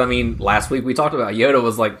consequence. I mean, last week we talked about Yoda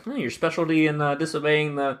was like, your specialty in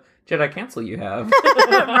disobeying the Jedi Council you have.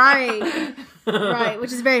 Right,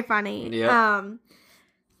 which is very funny. Yeah.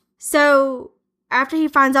 So after he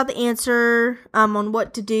finds out the answer on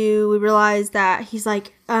what to do, we realize that he's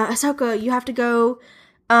like, Ahsoka, you have to go,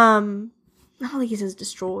 I don't think he says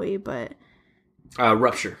destroy, but...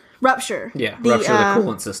 Rupture. Yeah. Rupture the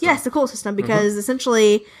coolant system. Yes, the coolant system, because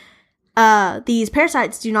essentially these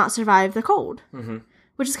parasites do not survive the cold. Mm-hmm.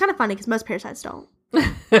 Which is kind of funny, because most parasites don't.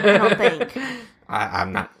 I don't think.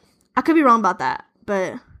 I'm not... I could be wrong about that,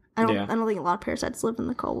 but I don't think a lot of parasites live in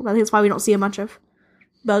the cold. I think that's why we don't see a bunch of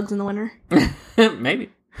bugs in the winter.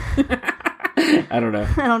 Maybe. I don't know.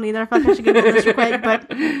 I don't either. I feel like I should Google this real quick, but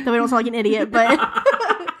then we don't sound like an idiot, but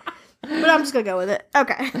I'm just gonna go with it.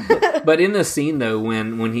 Okay. But in this scene, though,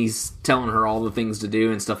 when he's telling her all the things to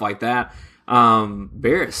do and stuff like that,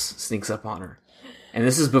 Barriss sneaks up on her. And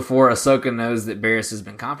this is before Ahsoka knows that Barriss has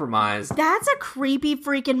been compromised. That's a creepy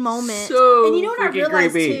freaking moment. So and you know what I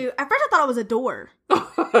realized, creepy. too? At first I thought it was a door. I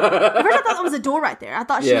thought it was a door right there. I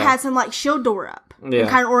thought she had some, like, shield door up. Yeah. In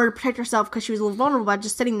kind of order to protect herself because she was a little vulnerable by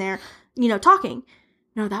just sitting there, talking.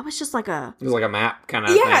 No, that was just like a... It was like a map kind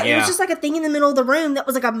of thing. Yeah, it was just like a thing in the middle of the room that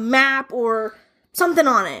was like a map or something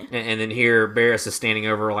on it. And then here, Barriss is standing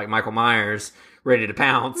over like Michael Myers, ready to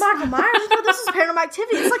pounce. Michael Myers? No, this is paranormal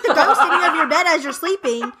activity. It's like the ghost sitting over your bed as you're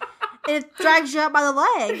sleeping, and it drags you up by the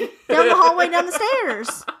leg, down the hallway, down the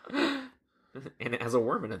stairs. And it has a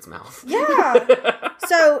worm in its mouth. Yeah.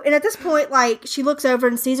 So, and at this point, like, she looks over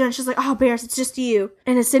and sees her, and she's like, oh, Barriss, it's just you.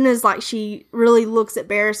 And as soon as, like, she really looks at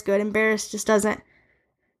Barriss good, and Barriss just doesn't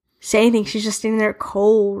say anything, she's just standing there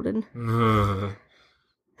cold, and...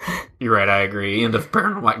 You're right, I agree. End of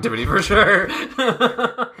paranormal activity for sure.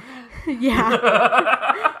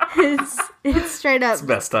 Yeah. It's straight up... It's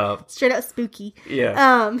messed up. Straight up spooky.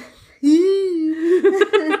 Yeah.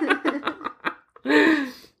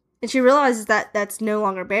 And she realizes that that's no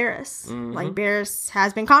longer Barriss. Mm-hmm. Like, Barriss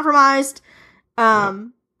has been compromised.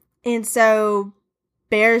 And so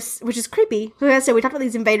Barriss, which is creepy. Like I said, we talked about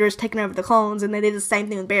these invaders taking over the clones, and they did the same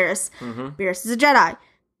thing with Barriss. Mm-hmm. Barriss is a Jedi.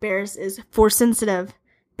 Barriss is force sensitive.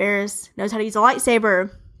 Barriss knows how to use a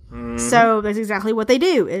lightsaber. Mm-hmm. So that's exactly what they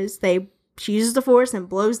do, is she uses the force and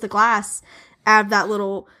blows the glass out of that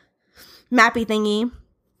little mappy thingy.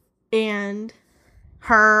 And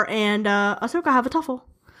her and Ahsoka have a tuffle.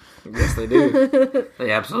 Yes, they do.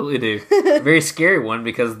 They absolutely do. Very scary one,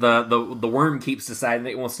 because the worm keeps deciding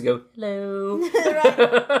that it wants to go, hello. Right.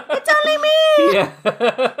 It's only me! Yeah.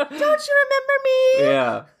 Don't you remember me?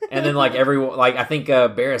 Yeah. And then, like, everyone, like, I think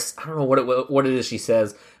Barriss, I don't know what it is she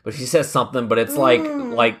says, but she says something, but it's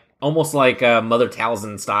like almost like Mother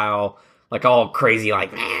Talzin style, like all crazy,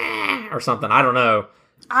 like, or something. I don't know.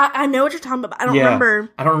 I know what you're talking about, but I don't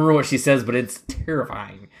remember. I don't remember what she says, but it's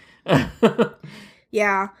terrifying.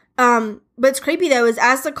 Yeah. But it's creepy, though, is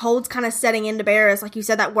as the cold's kind of setting into Barriss, like you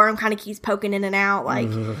said, that worm kind of keeps poking in and out, like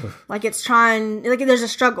it's trying, like there's a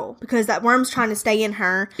struggle, because that worm's trying to stay in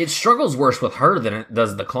her. It struggles worse with her than it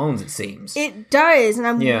does the clones, it seems. It does, and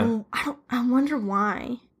I wonder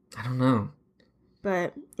why. I don't know.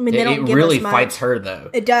 But, I mean, they don't give really us much. fights her, though.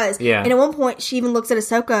 It does. Yeah. And at one point, she even looks at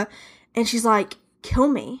Ahsoka, and she's like, kill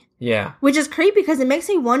me. Yeah. Which is creepy, because it makes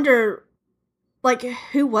me wonder, like,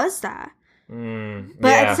 who was that?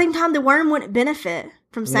 But at the same time, the worm wouldn't benefit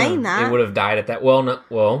from saying that. It would have died at that.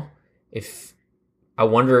 If I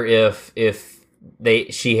wonder if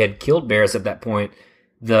she had killed Barriss at that point,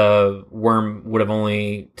 the worm would have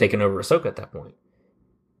only taken over Ahsoka at that point,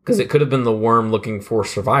 because it could have been the worm looking for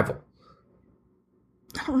survival.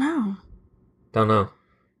 I don't know. Don't know.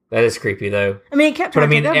 That is creepy, though. I mean, it kept trying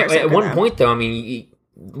to take over Ahsoka, at one point, though, I mean,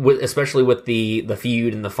 especially with the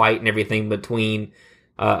feud and the fight and everything between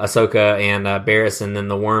Ahsoka and Barriss, and then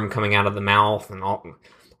the worm coming out of the mouth and all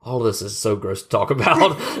all this is so gross to talk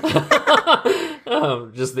about.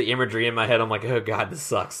 Just the imagery in my head, I'm like, oh god, this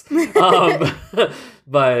sucks.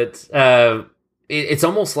 But it's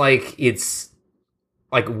almost like it's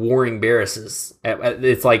like warring Barris's.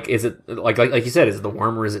 It's like, is it like you said, is it the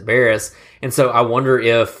worm or is it Barris? And so I wonder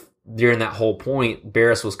if during that whole point,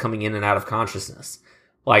 Barris was coming in and out of consciousness.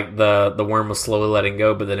 Like the worm was slowly letting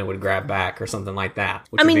go, but then it would grab back or something like that.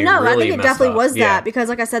 I mean, no, really I think it definitely was yeah. that, because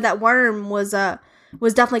like I said, that worm was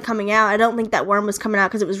definitely coming out. I don't think that worm was coming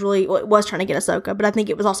out because it was really, well, it was trying to get Ahsoka, but I think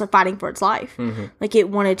it was also fighting for its life. Mm-hmm. Like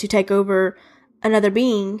it wanted to take over another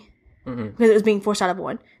being because it was being forced out of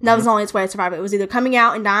one. And that was the only its way to survive. It was either coming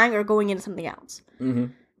out and dying or going into something else. Mm-hmm.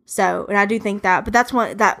 So, and I do think that, but that's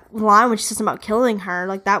one, that line when she says something about killing her,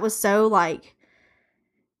 like that was so like,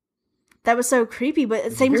 that was so creepy, but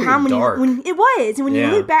at the same time, when it was, and when you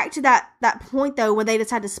look back to that point though, when they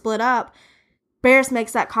decided to split up, Barris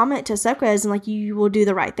makes that comment to Ahsoka as in like, you will do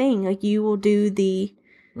the right thing, like you will do the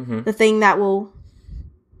thing that will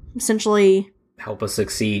essentially help us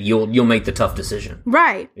succeed. You'll make the tough decision,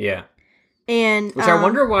 right? Yeah, and which I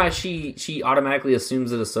wonder why she automatically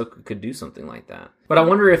assumes that Ahsoka could do something like that. But I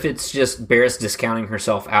wonder if it's just Barris discounting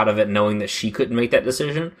herself out of it, knowing that she couldn't make that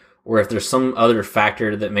decision. Or if there's some other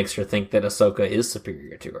factor that makes her think that Ahsoka is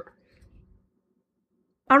superior to her.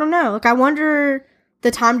 I don't know. Like, I wonder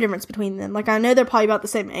the time difference between them. Like, I know they're probably about the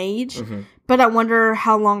same age, but I wonder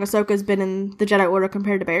how long Ahsoka's been in the Jedi Order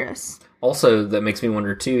compared to Barris. Also, that makes me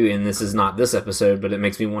wonder, too, and this is not this episode, but it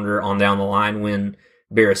makes me wonder on down the line when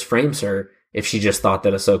Barris frames her, if she just thought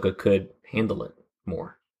that Ahsoka could handle it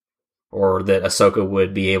more. Or that Ahsoka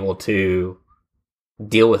would be able to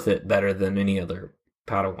deal with it better than any other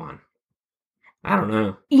Padawan. I don't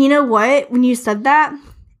know. You know what? When you said that,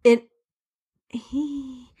 I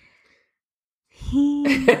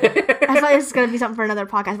thought this was going to be something for another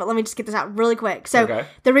podcast, but let me just get this out really quick. So,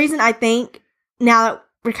 The reason I think, now that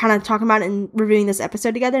we're kind of talking about it and reviewing this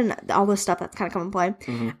episode together and all this stuff that's kind of come in play,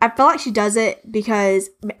 I feel like she does it because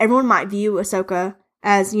everyone might view Ahsoka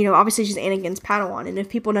as, you know, obviously she's Anakin's Padawan, and if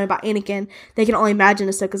people know about Anakin, they can only imagine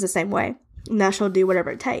Ahsoka's the same way, and that she'll do whatever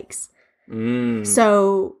it takes.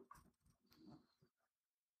 So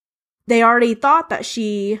they already thought that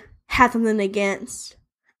she had something against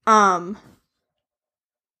crap,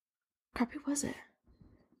 who was it?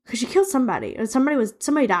 Because she killed somebody. Or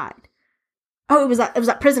somebody died. Oh, it was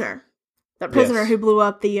that prisoner. That prisoner who blew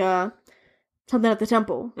up the something at the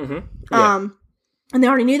temple. And they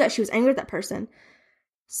already knew that she was angry at that person.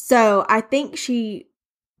 So I think she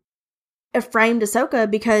framed Ahsoka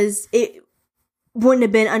because it wouldn't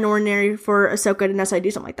have been unordinary for Ahsoka to necessarily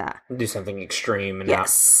do something like that. Do something extreme. And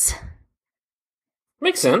yes.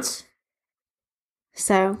 Makes sense.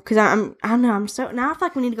 So, because I don't know, now I feel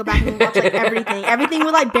like we need to go back and watch like everything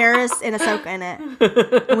with like Barris and Ahsoka in it.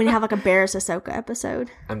 And we have like a Barris Ahsoka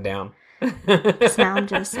episode. I'm down. So now I'm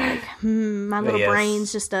just like, my little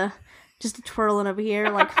brain's just a twirling over here,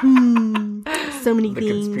 like, so many things.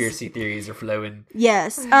 The conspiracy theories are flowing.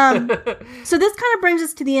 Yes. So this kind of brings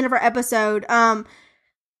us to the end of our episode.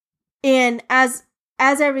 And as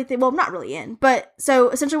everything, well, not really in, but so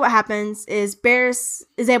essentially what happens is Barris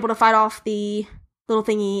is able to fight off the little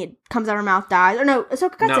thingy. It comes out of her mouth, dies. Or no,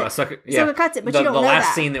 Ahsoka cuts it. Ahsoka cuts it, but you don't know that. The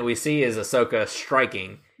last scene that we see is Ahsoka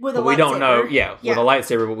striking. With a lightsaber. We don't know, with a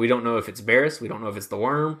lightsaber, but we don't know if it's Barris. We don't know if it's the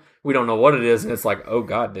worm. We don't know what it is, and it's like, oh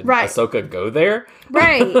god, did Ahsoka go there?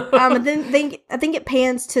 Right. And then I think it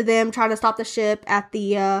pans to them trying to stop the ship at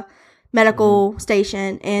the medical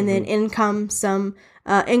station, and then in comes Kit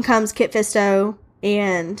Fisto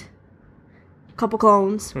and a couple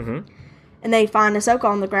clones, and they find Ahsoka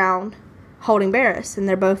on the ground holding Barris, and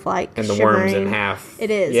they're both like and the shivering. worm's in half. It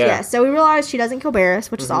is, yeah. So we realize she doesn't kill Barris,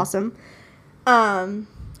 which is awesome.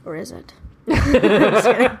 Or is it?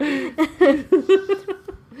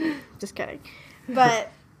 Just kidding.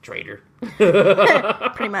 But traitor.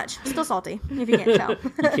 Pretty much. Still salty, if you can't tell.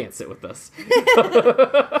 You can't sit with us.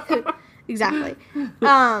 Exactly.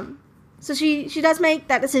 So she does make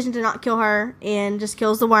that decision to not kill her and just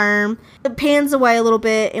kills the worm. It pans away a little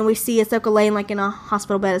bit, and we see Ahsoka laying like in a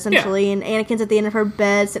hospital bed essentially, and Anakin's at the end of her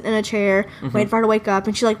bed, sitting in a chair, waiting for her to wake up,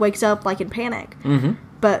 and she like wakes up like in panic.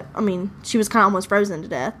 But I mean, she was kind of almost frozen to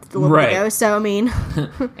death a little bit ago. So I mean,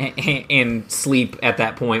 and sleep at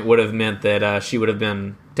that point would have meant that she would have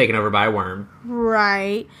been taken over by a worm,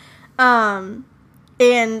 right? And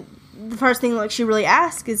the first thing like she really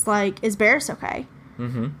asks is like, "Is Barris okay?"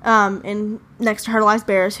 And next to her lies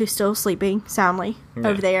Barris, who's still sleeping soundly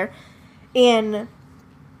over there. And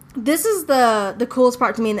this is the coolest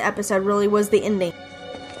part to me in the episode. Really, was the ending.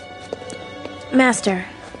 Master,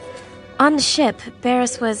 on the ship,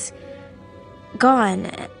 Barris was gone,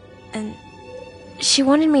 and she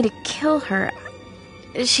wanted me to kill her.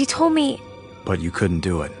 She told me... But you couldn't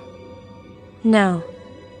do it. No.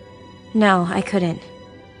 No, I couldn't.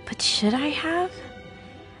 But should I have?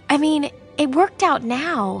 I mean, it worked out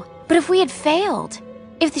now. But if we had failed,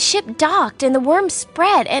 if the ship docked and the worms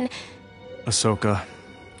spread and... Ahsoka,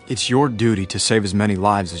 it's your duty to save as many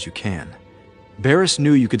lives as you can. Barriss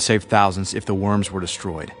knew you could save thousands if the worms were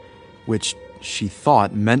destroyed, which she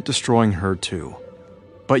thought meant destroying her too.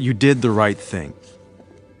 But you did the right thing.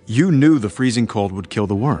 You knew the freezing cold would kill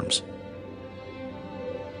the worms.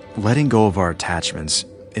 Letting go of our attachments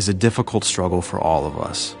is a difficult struggle for all of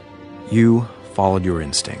us. You followed your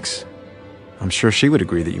instincts. I'm sure she would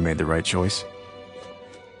agree that you made the right choice.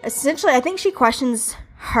 Essentially, I think she questions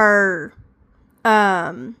her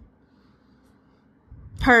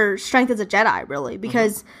strength as a Jedi, really,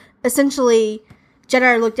 because essentially Jedi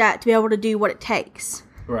are looked at to be able to do what it takes.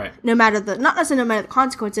 Right. Not necessarily no matter the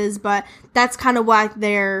consequences, but that's kind of why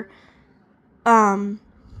their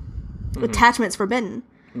attachment's forbidden.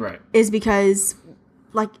 Right. Is because,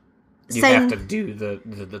 like, you have to do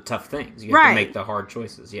the tough things. You have to make the hard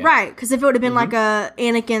choices. Yeah. Right. Because if it would have been like a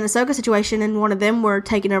Anakin and Ahsoka situation and one of them were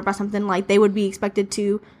taken over by something, like, they would be expected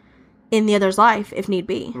to end the other's life if need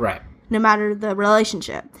be. Right. No matter the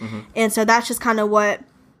relationship. And so that's just kind of what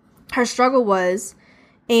her struggle was.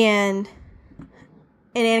 And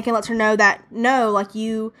Anakin lets her know that, no, like,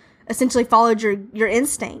 you essentially followed your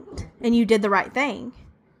instinct and you did the right thing.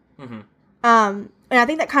 And I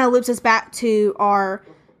think that kind of loops us back to our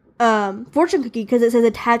fortune cookie, because it says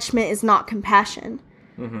attachment is not compassion.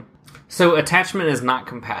 So attachment is not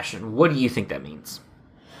compassion. What do you think that means?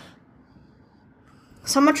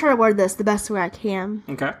 So I'm going to try to word this the best way I can.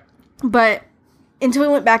 Okay. But until we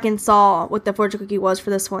went back and saw what the fortune cookie was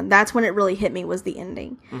for this one, that's when it really hit me, was the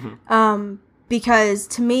ending. Because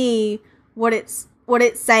to me, what it's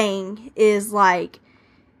saying is, like,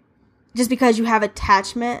 just because you have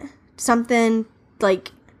attachment to something,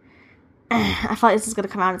 like, I feel like this is going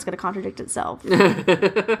to come out and it's going to contradict itself. Yeah.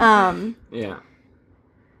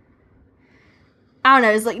 I don't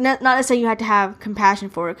know. It's like not necessarily you have to have compassion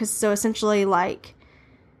for it, because so essentially, like,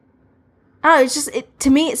 I don't know. It's just to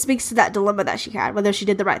me, it speaks to that dilemma that she had, whether she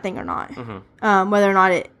did the right thing or not. Whether or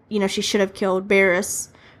not she should have killed Barriss,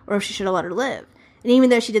 or if she should have let her live. And even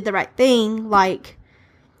though she did the right thing, like,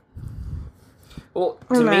 well,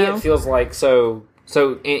 to me, it feels like so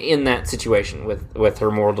in that situation with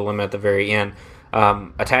her moral dilemma at the very end,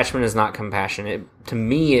 attachment is not compassion. To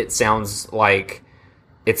me, it sounds like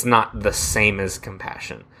it's not the same as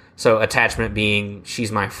compassion. So attachment being,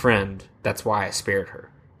 she's my friend, that's why I spared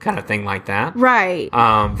her, kind of thing like that. Right.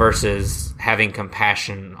 Versus having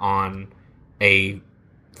compassion on a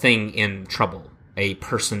thing in trouble, a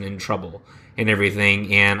person in trouble and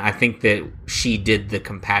everything. And I think that she did the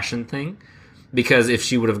compassion thing, because if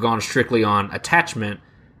she would have gone strictly on attachment,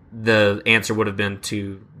 the answer would have been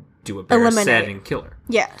to do what Barriss said and kill her.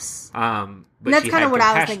 Yes. But that's kind of what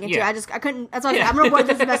I was thinking too. I couldn't. That's why I'm gonna word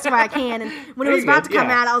this the best way I can. And when it was about to come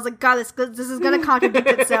out, I was like, God, this is gonna contradict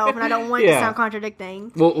itself, and I don't want it to sound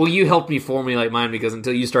contradicting. Well, you helped me formulate mine, because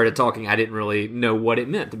until you started talking, I didn't really know what it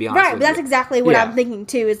meant, to be honest. Right, but that's exactly what I'm thinking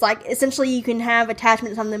too. It's like, essentially you can have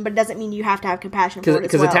attachment to something, but it doesn't mean you have to have compassion for it as well.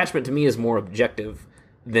 Because attachment to me is more objective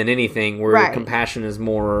than anything, where compassion is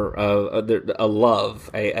more a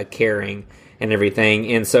love, a caring, and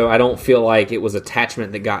everything. And so I don't feel like it was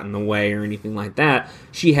attachment that got in the way or anything like that.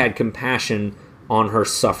 She had compassion on her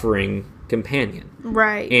suffering companion.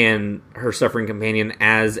 Right. And her suffering companion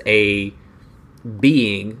as a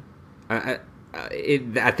being, I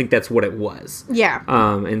think that's what it was. Yeah.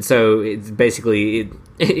 And so it's basically,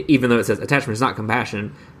 even though it says attachment is not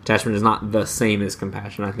compassion, attachment is not the same as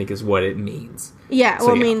compassion, I think is what it means. Yeah,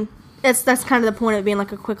 well, I mean, that's kind of the point of being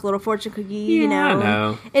like a quick little fortune cookie, you know. I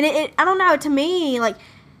know. And it I don't know, to me, like,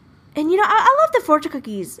 and you know, I love the fortune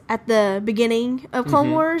cookies at the beginning of Clone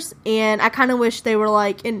Wars, and I kind of wish they were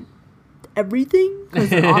like in everything, because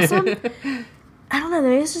they're awesome. I don't know,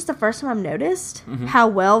 maybe it's just the first time I've noticed how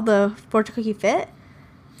well the fortune cookie fit.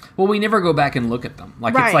 Well, we never go back and look at them.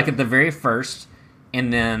 Like, it's like at the very first,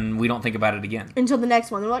 and then we don't think about it again until the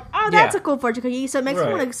next one. They're like, oh, that's a cool fortune cookie, so it makes me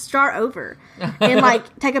want to start over and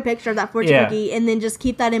like take a picture of that fortune cookie, and then just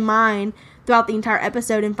keep that in mind throughout the entire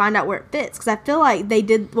episode and find out where it fits, because I feel like they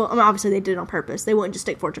did, well, I mean, obviously they did it on purpose. They wouldn't just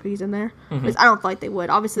stick fortune cookies in there. I don't feel like they would.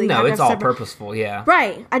 Obviously, no, it's all purposeful.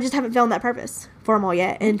 Right. I just haven't found that purpose for them all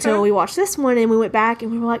yet until we watched this one, and we went back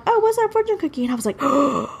and we were like, oh, what's that fortune cookie? And I was like,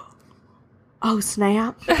 oh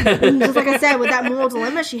snap. And just like I said, with that moral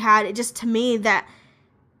dilemma she had, it just, to me, that,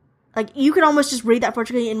 like, you could almost just read that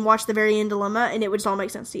fortune cookie and watch the very end dilemma, and it would just all make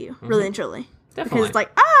sense to you, really and truly. Definitely. Because it's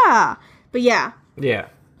like, but yeah. Yeah.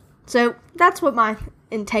 So that's what my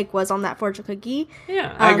intake was on that fortune cookie.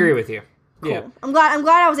 Yeah, I agree with you. Cool. Yeah. I'm glad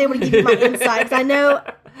I was able to give you my insights. I know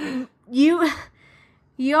you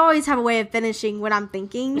always have a way of finishing what I'm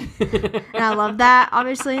thinking. And I love that,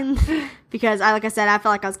 obviously. Because like I said, I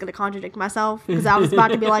felt like I was gonna contradict myself. Because I was about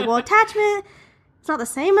to be like, well, attachment, it's not the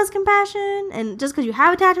same as compassion. And just because you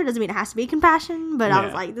have attachment doesn't mean it has to be compassion. But I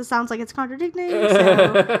was like, this sounds like it's contradicting.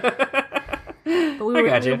 So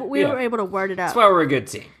but we were able to word it up. That's why we're a good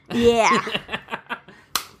team. Yeah.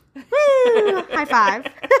 Woo! High five.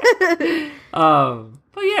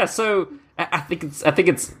 But yeah, so I think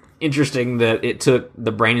it's interesting that it took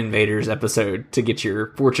the Brain Invaders episode to get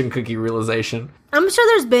your fortune cookie realization. I'm sure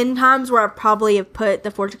there's been times where I probably have put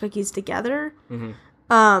the fortune cookies together,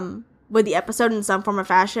 with the episode in some form or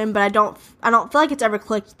fashion, but I don't feel like it's ever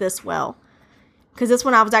clicked this well. Because this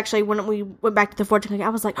one, I was actually, when we went back to the fortune cookie, I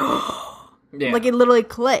was like, like it literally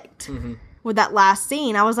clicked with that last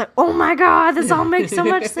scene. I was like, oh my god, this all makes so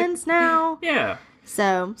much sense now. Yeah.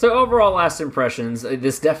 So overall, last impressions,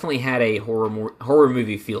 this definitely had a horror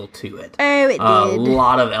movie feel to it. Oh, it did. A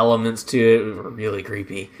lot of elements to it were really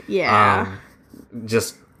creepy. Yeah.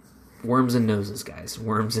 Just worms and noses, guys.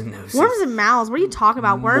 Worms and noses. Worms and mouths. What are you talking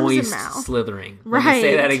about? Worms Moist and mouths. slithering. Right. Let me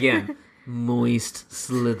say that again. Moist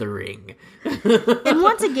slithering. And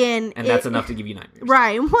once again... and that's enough to give you nightmares.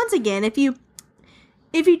 Right. And once again, if you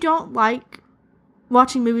don't like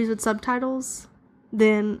watching movies with subtitles,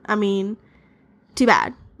 then, I mean, too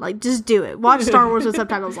bad. Like, just do it. Watch Star Wars with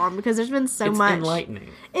subtitles on, because there's been so much. It's enlightening.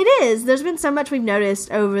 It is. There's been so much we've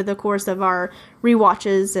noticed over the course of our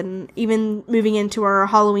rewatches, and even moving into our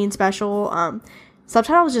Halloween special.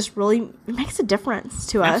 Subtitles just really makes a difference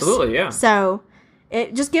to us. Absolutely, yeah. So,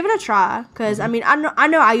 just give it a try, because, I mean, I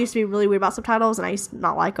know I used to be really weird about subtitles, and I used to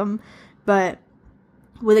not like them, but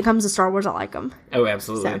when it comes to Star Wars, I like them. Oh,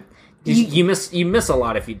 absolutely. So, you miss a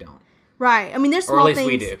lot if you don't. Right. I mean, there's small or at least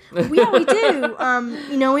things. we do. Yeah, we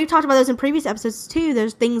do. We've talked about those in previous episodes too.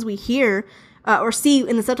 There's things we hear or see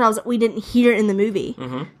in the subtitles that we didn't hear in the movie.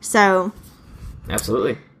 Mm-hmm. So,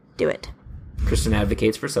 absolutely, do it. Kristen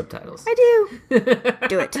advocates for subtitles. I do.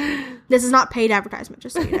 Do it. This is not paid advertisement,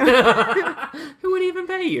 just so you know. Who would even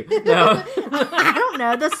pay you? No. I don't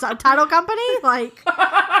know. The subtitle company? Like,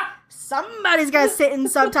 somebody's got to sit and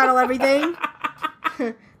subtitle everything.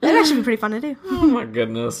 That'd actually be pretty fun to do. Oh my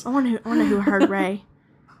goodness. I wonder who heard Ray.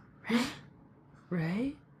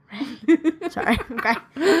 Ray? Sorry. Okay.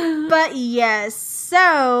 But yes.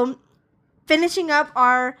 So, finishing up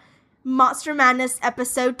our Monster Madness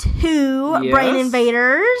episode 2, yes. Brain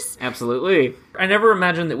Invaders. Absolutely. I never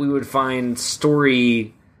imagined that we would find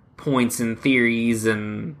story points and theories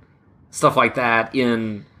and stuff like that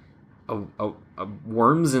in a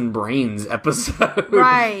Worms and Brains episode.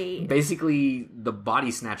 Right. Basically, the Body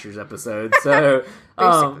Snatchers episode. So,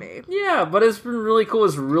 basically. Yeah, but it's been really cool.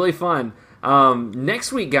 It's really fun.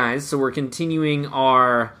 Next week, guys, so we're continuing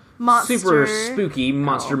our super spooky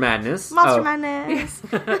Monster Madness. Monster Madness.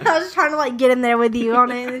 I was just trying to, like, get in there with you on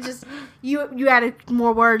it, and it just, you added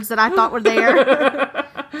more words that I thought were there.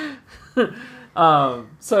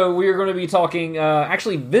 So we are going to be talking,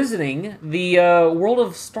 actually visiting the world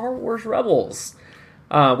of Star Wars Rebels.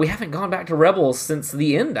 We haven't gone back to Rebels since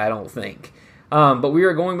the end, I don't think. But we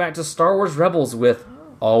are going back to Star Wars Rebels with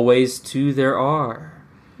Always Two There Are.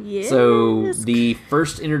 Yes. So the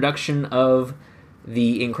first introduction of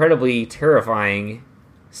the incredibly terrifying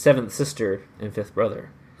seventh sister and fifth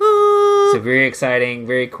brother. So very exciting,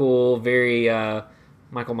 very cool, very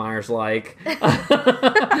Michael Myers-like.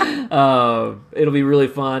 It'll be really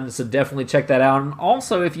fun, so definitely check that out. And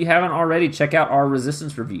also, if you haven't already, check out our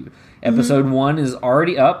Resistance review. Episode 1 is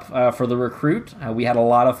already up for The Recruit. We had a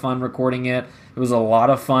lot of fun recording it. It was a lot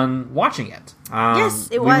of fun watching it. Yes,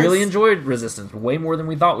 it was. We really enjoyed Resistance, way more than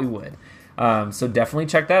we thought we would. So definitely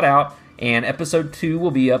check that out. And episode 2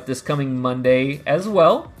 will be up this coming Monday as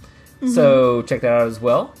well. Mm-hmm. So check that out as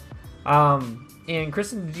well. And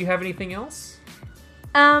Kristen, did you have anything else?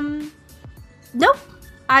 Nope,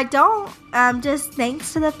 I don't. Just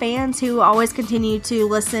thanks to the fans who always continue to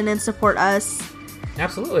listen and support us.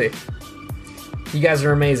 Absolutely. You guys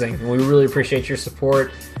are amazing, and we really appreciate your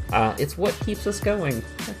support. It's what keeps us going,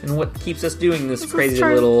 and what keeps us doing this crazy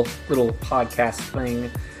little podcast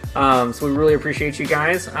thing. So we really appreciate you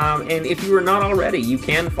guys. And if you are not already, you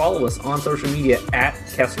can follow us on social media at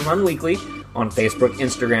Kessel Run Weekly on Facebook,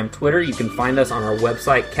 Instagram, Twitter. You can find us on our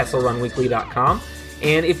website, kesselrunweekly.com.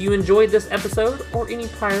 And if you enjoyed this episode or any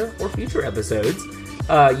prior or future episodes,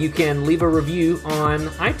 you can leave a review on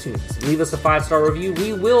iTunes. Leave us a 5-star review.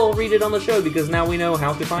 We will read it on the show because now we know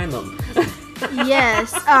how to find them.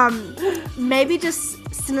 Yes. Maybe just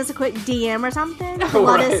send us a quick DM or something to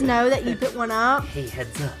let us know that you put one up. Hey,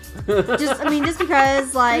 heads up. just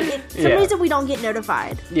because, like, for some reason we don't get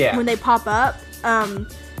notified when they pop up.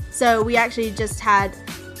 So we actually just had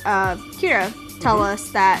Kira tell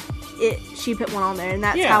us that she put one on there, and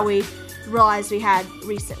that's how we realized we had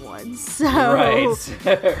recent ones. So,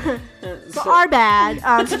 so our bad.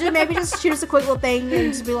 So just shoot us a quick little thing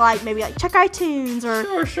and just be like, maybe like check iTunes or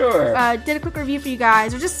did a quick review for you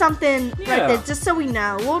guys or just something like that, just so we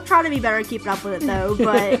know. We'll try to be better at keeping up with it though,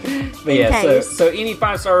 but in case. So any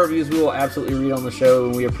 5-star reviews we will absolutely read on the show,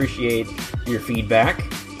 and we appreciate your feedback.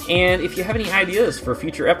 And if you have any ideas for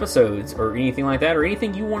future episodes or anything like that, or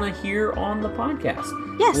anything you want to hear on the podcast,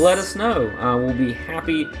 let us know. We'll be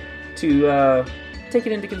happy to take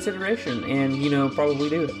it into consideration and, probably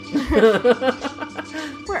do it.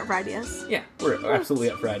 We're up for ideas. Yeah, we're absolutely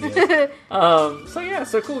up for ideas.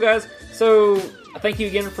 So cool, guys. So thank you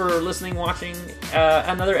again for listening, watching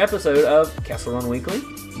another episode of Castle Run Weekly.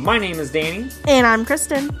 My name is Danny. And I'm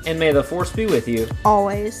Kristen. And may the Force be with you.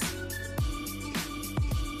 Always.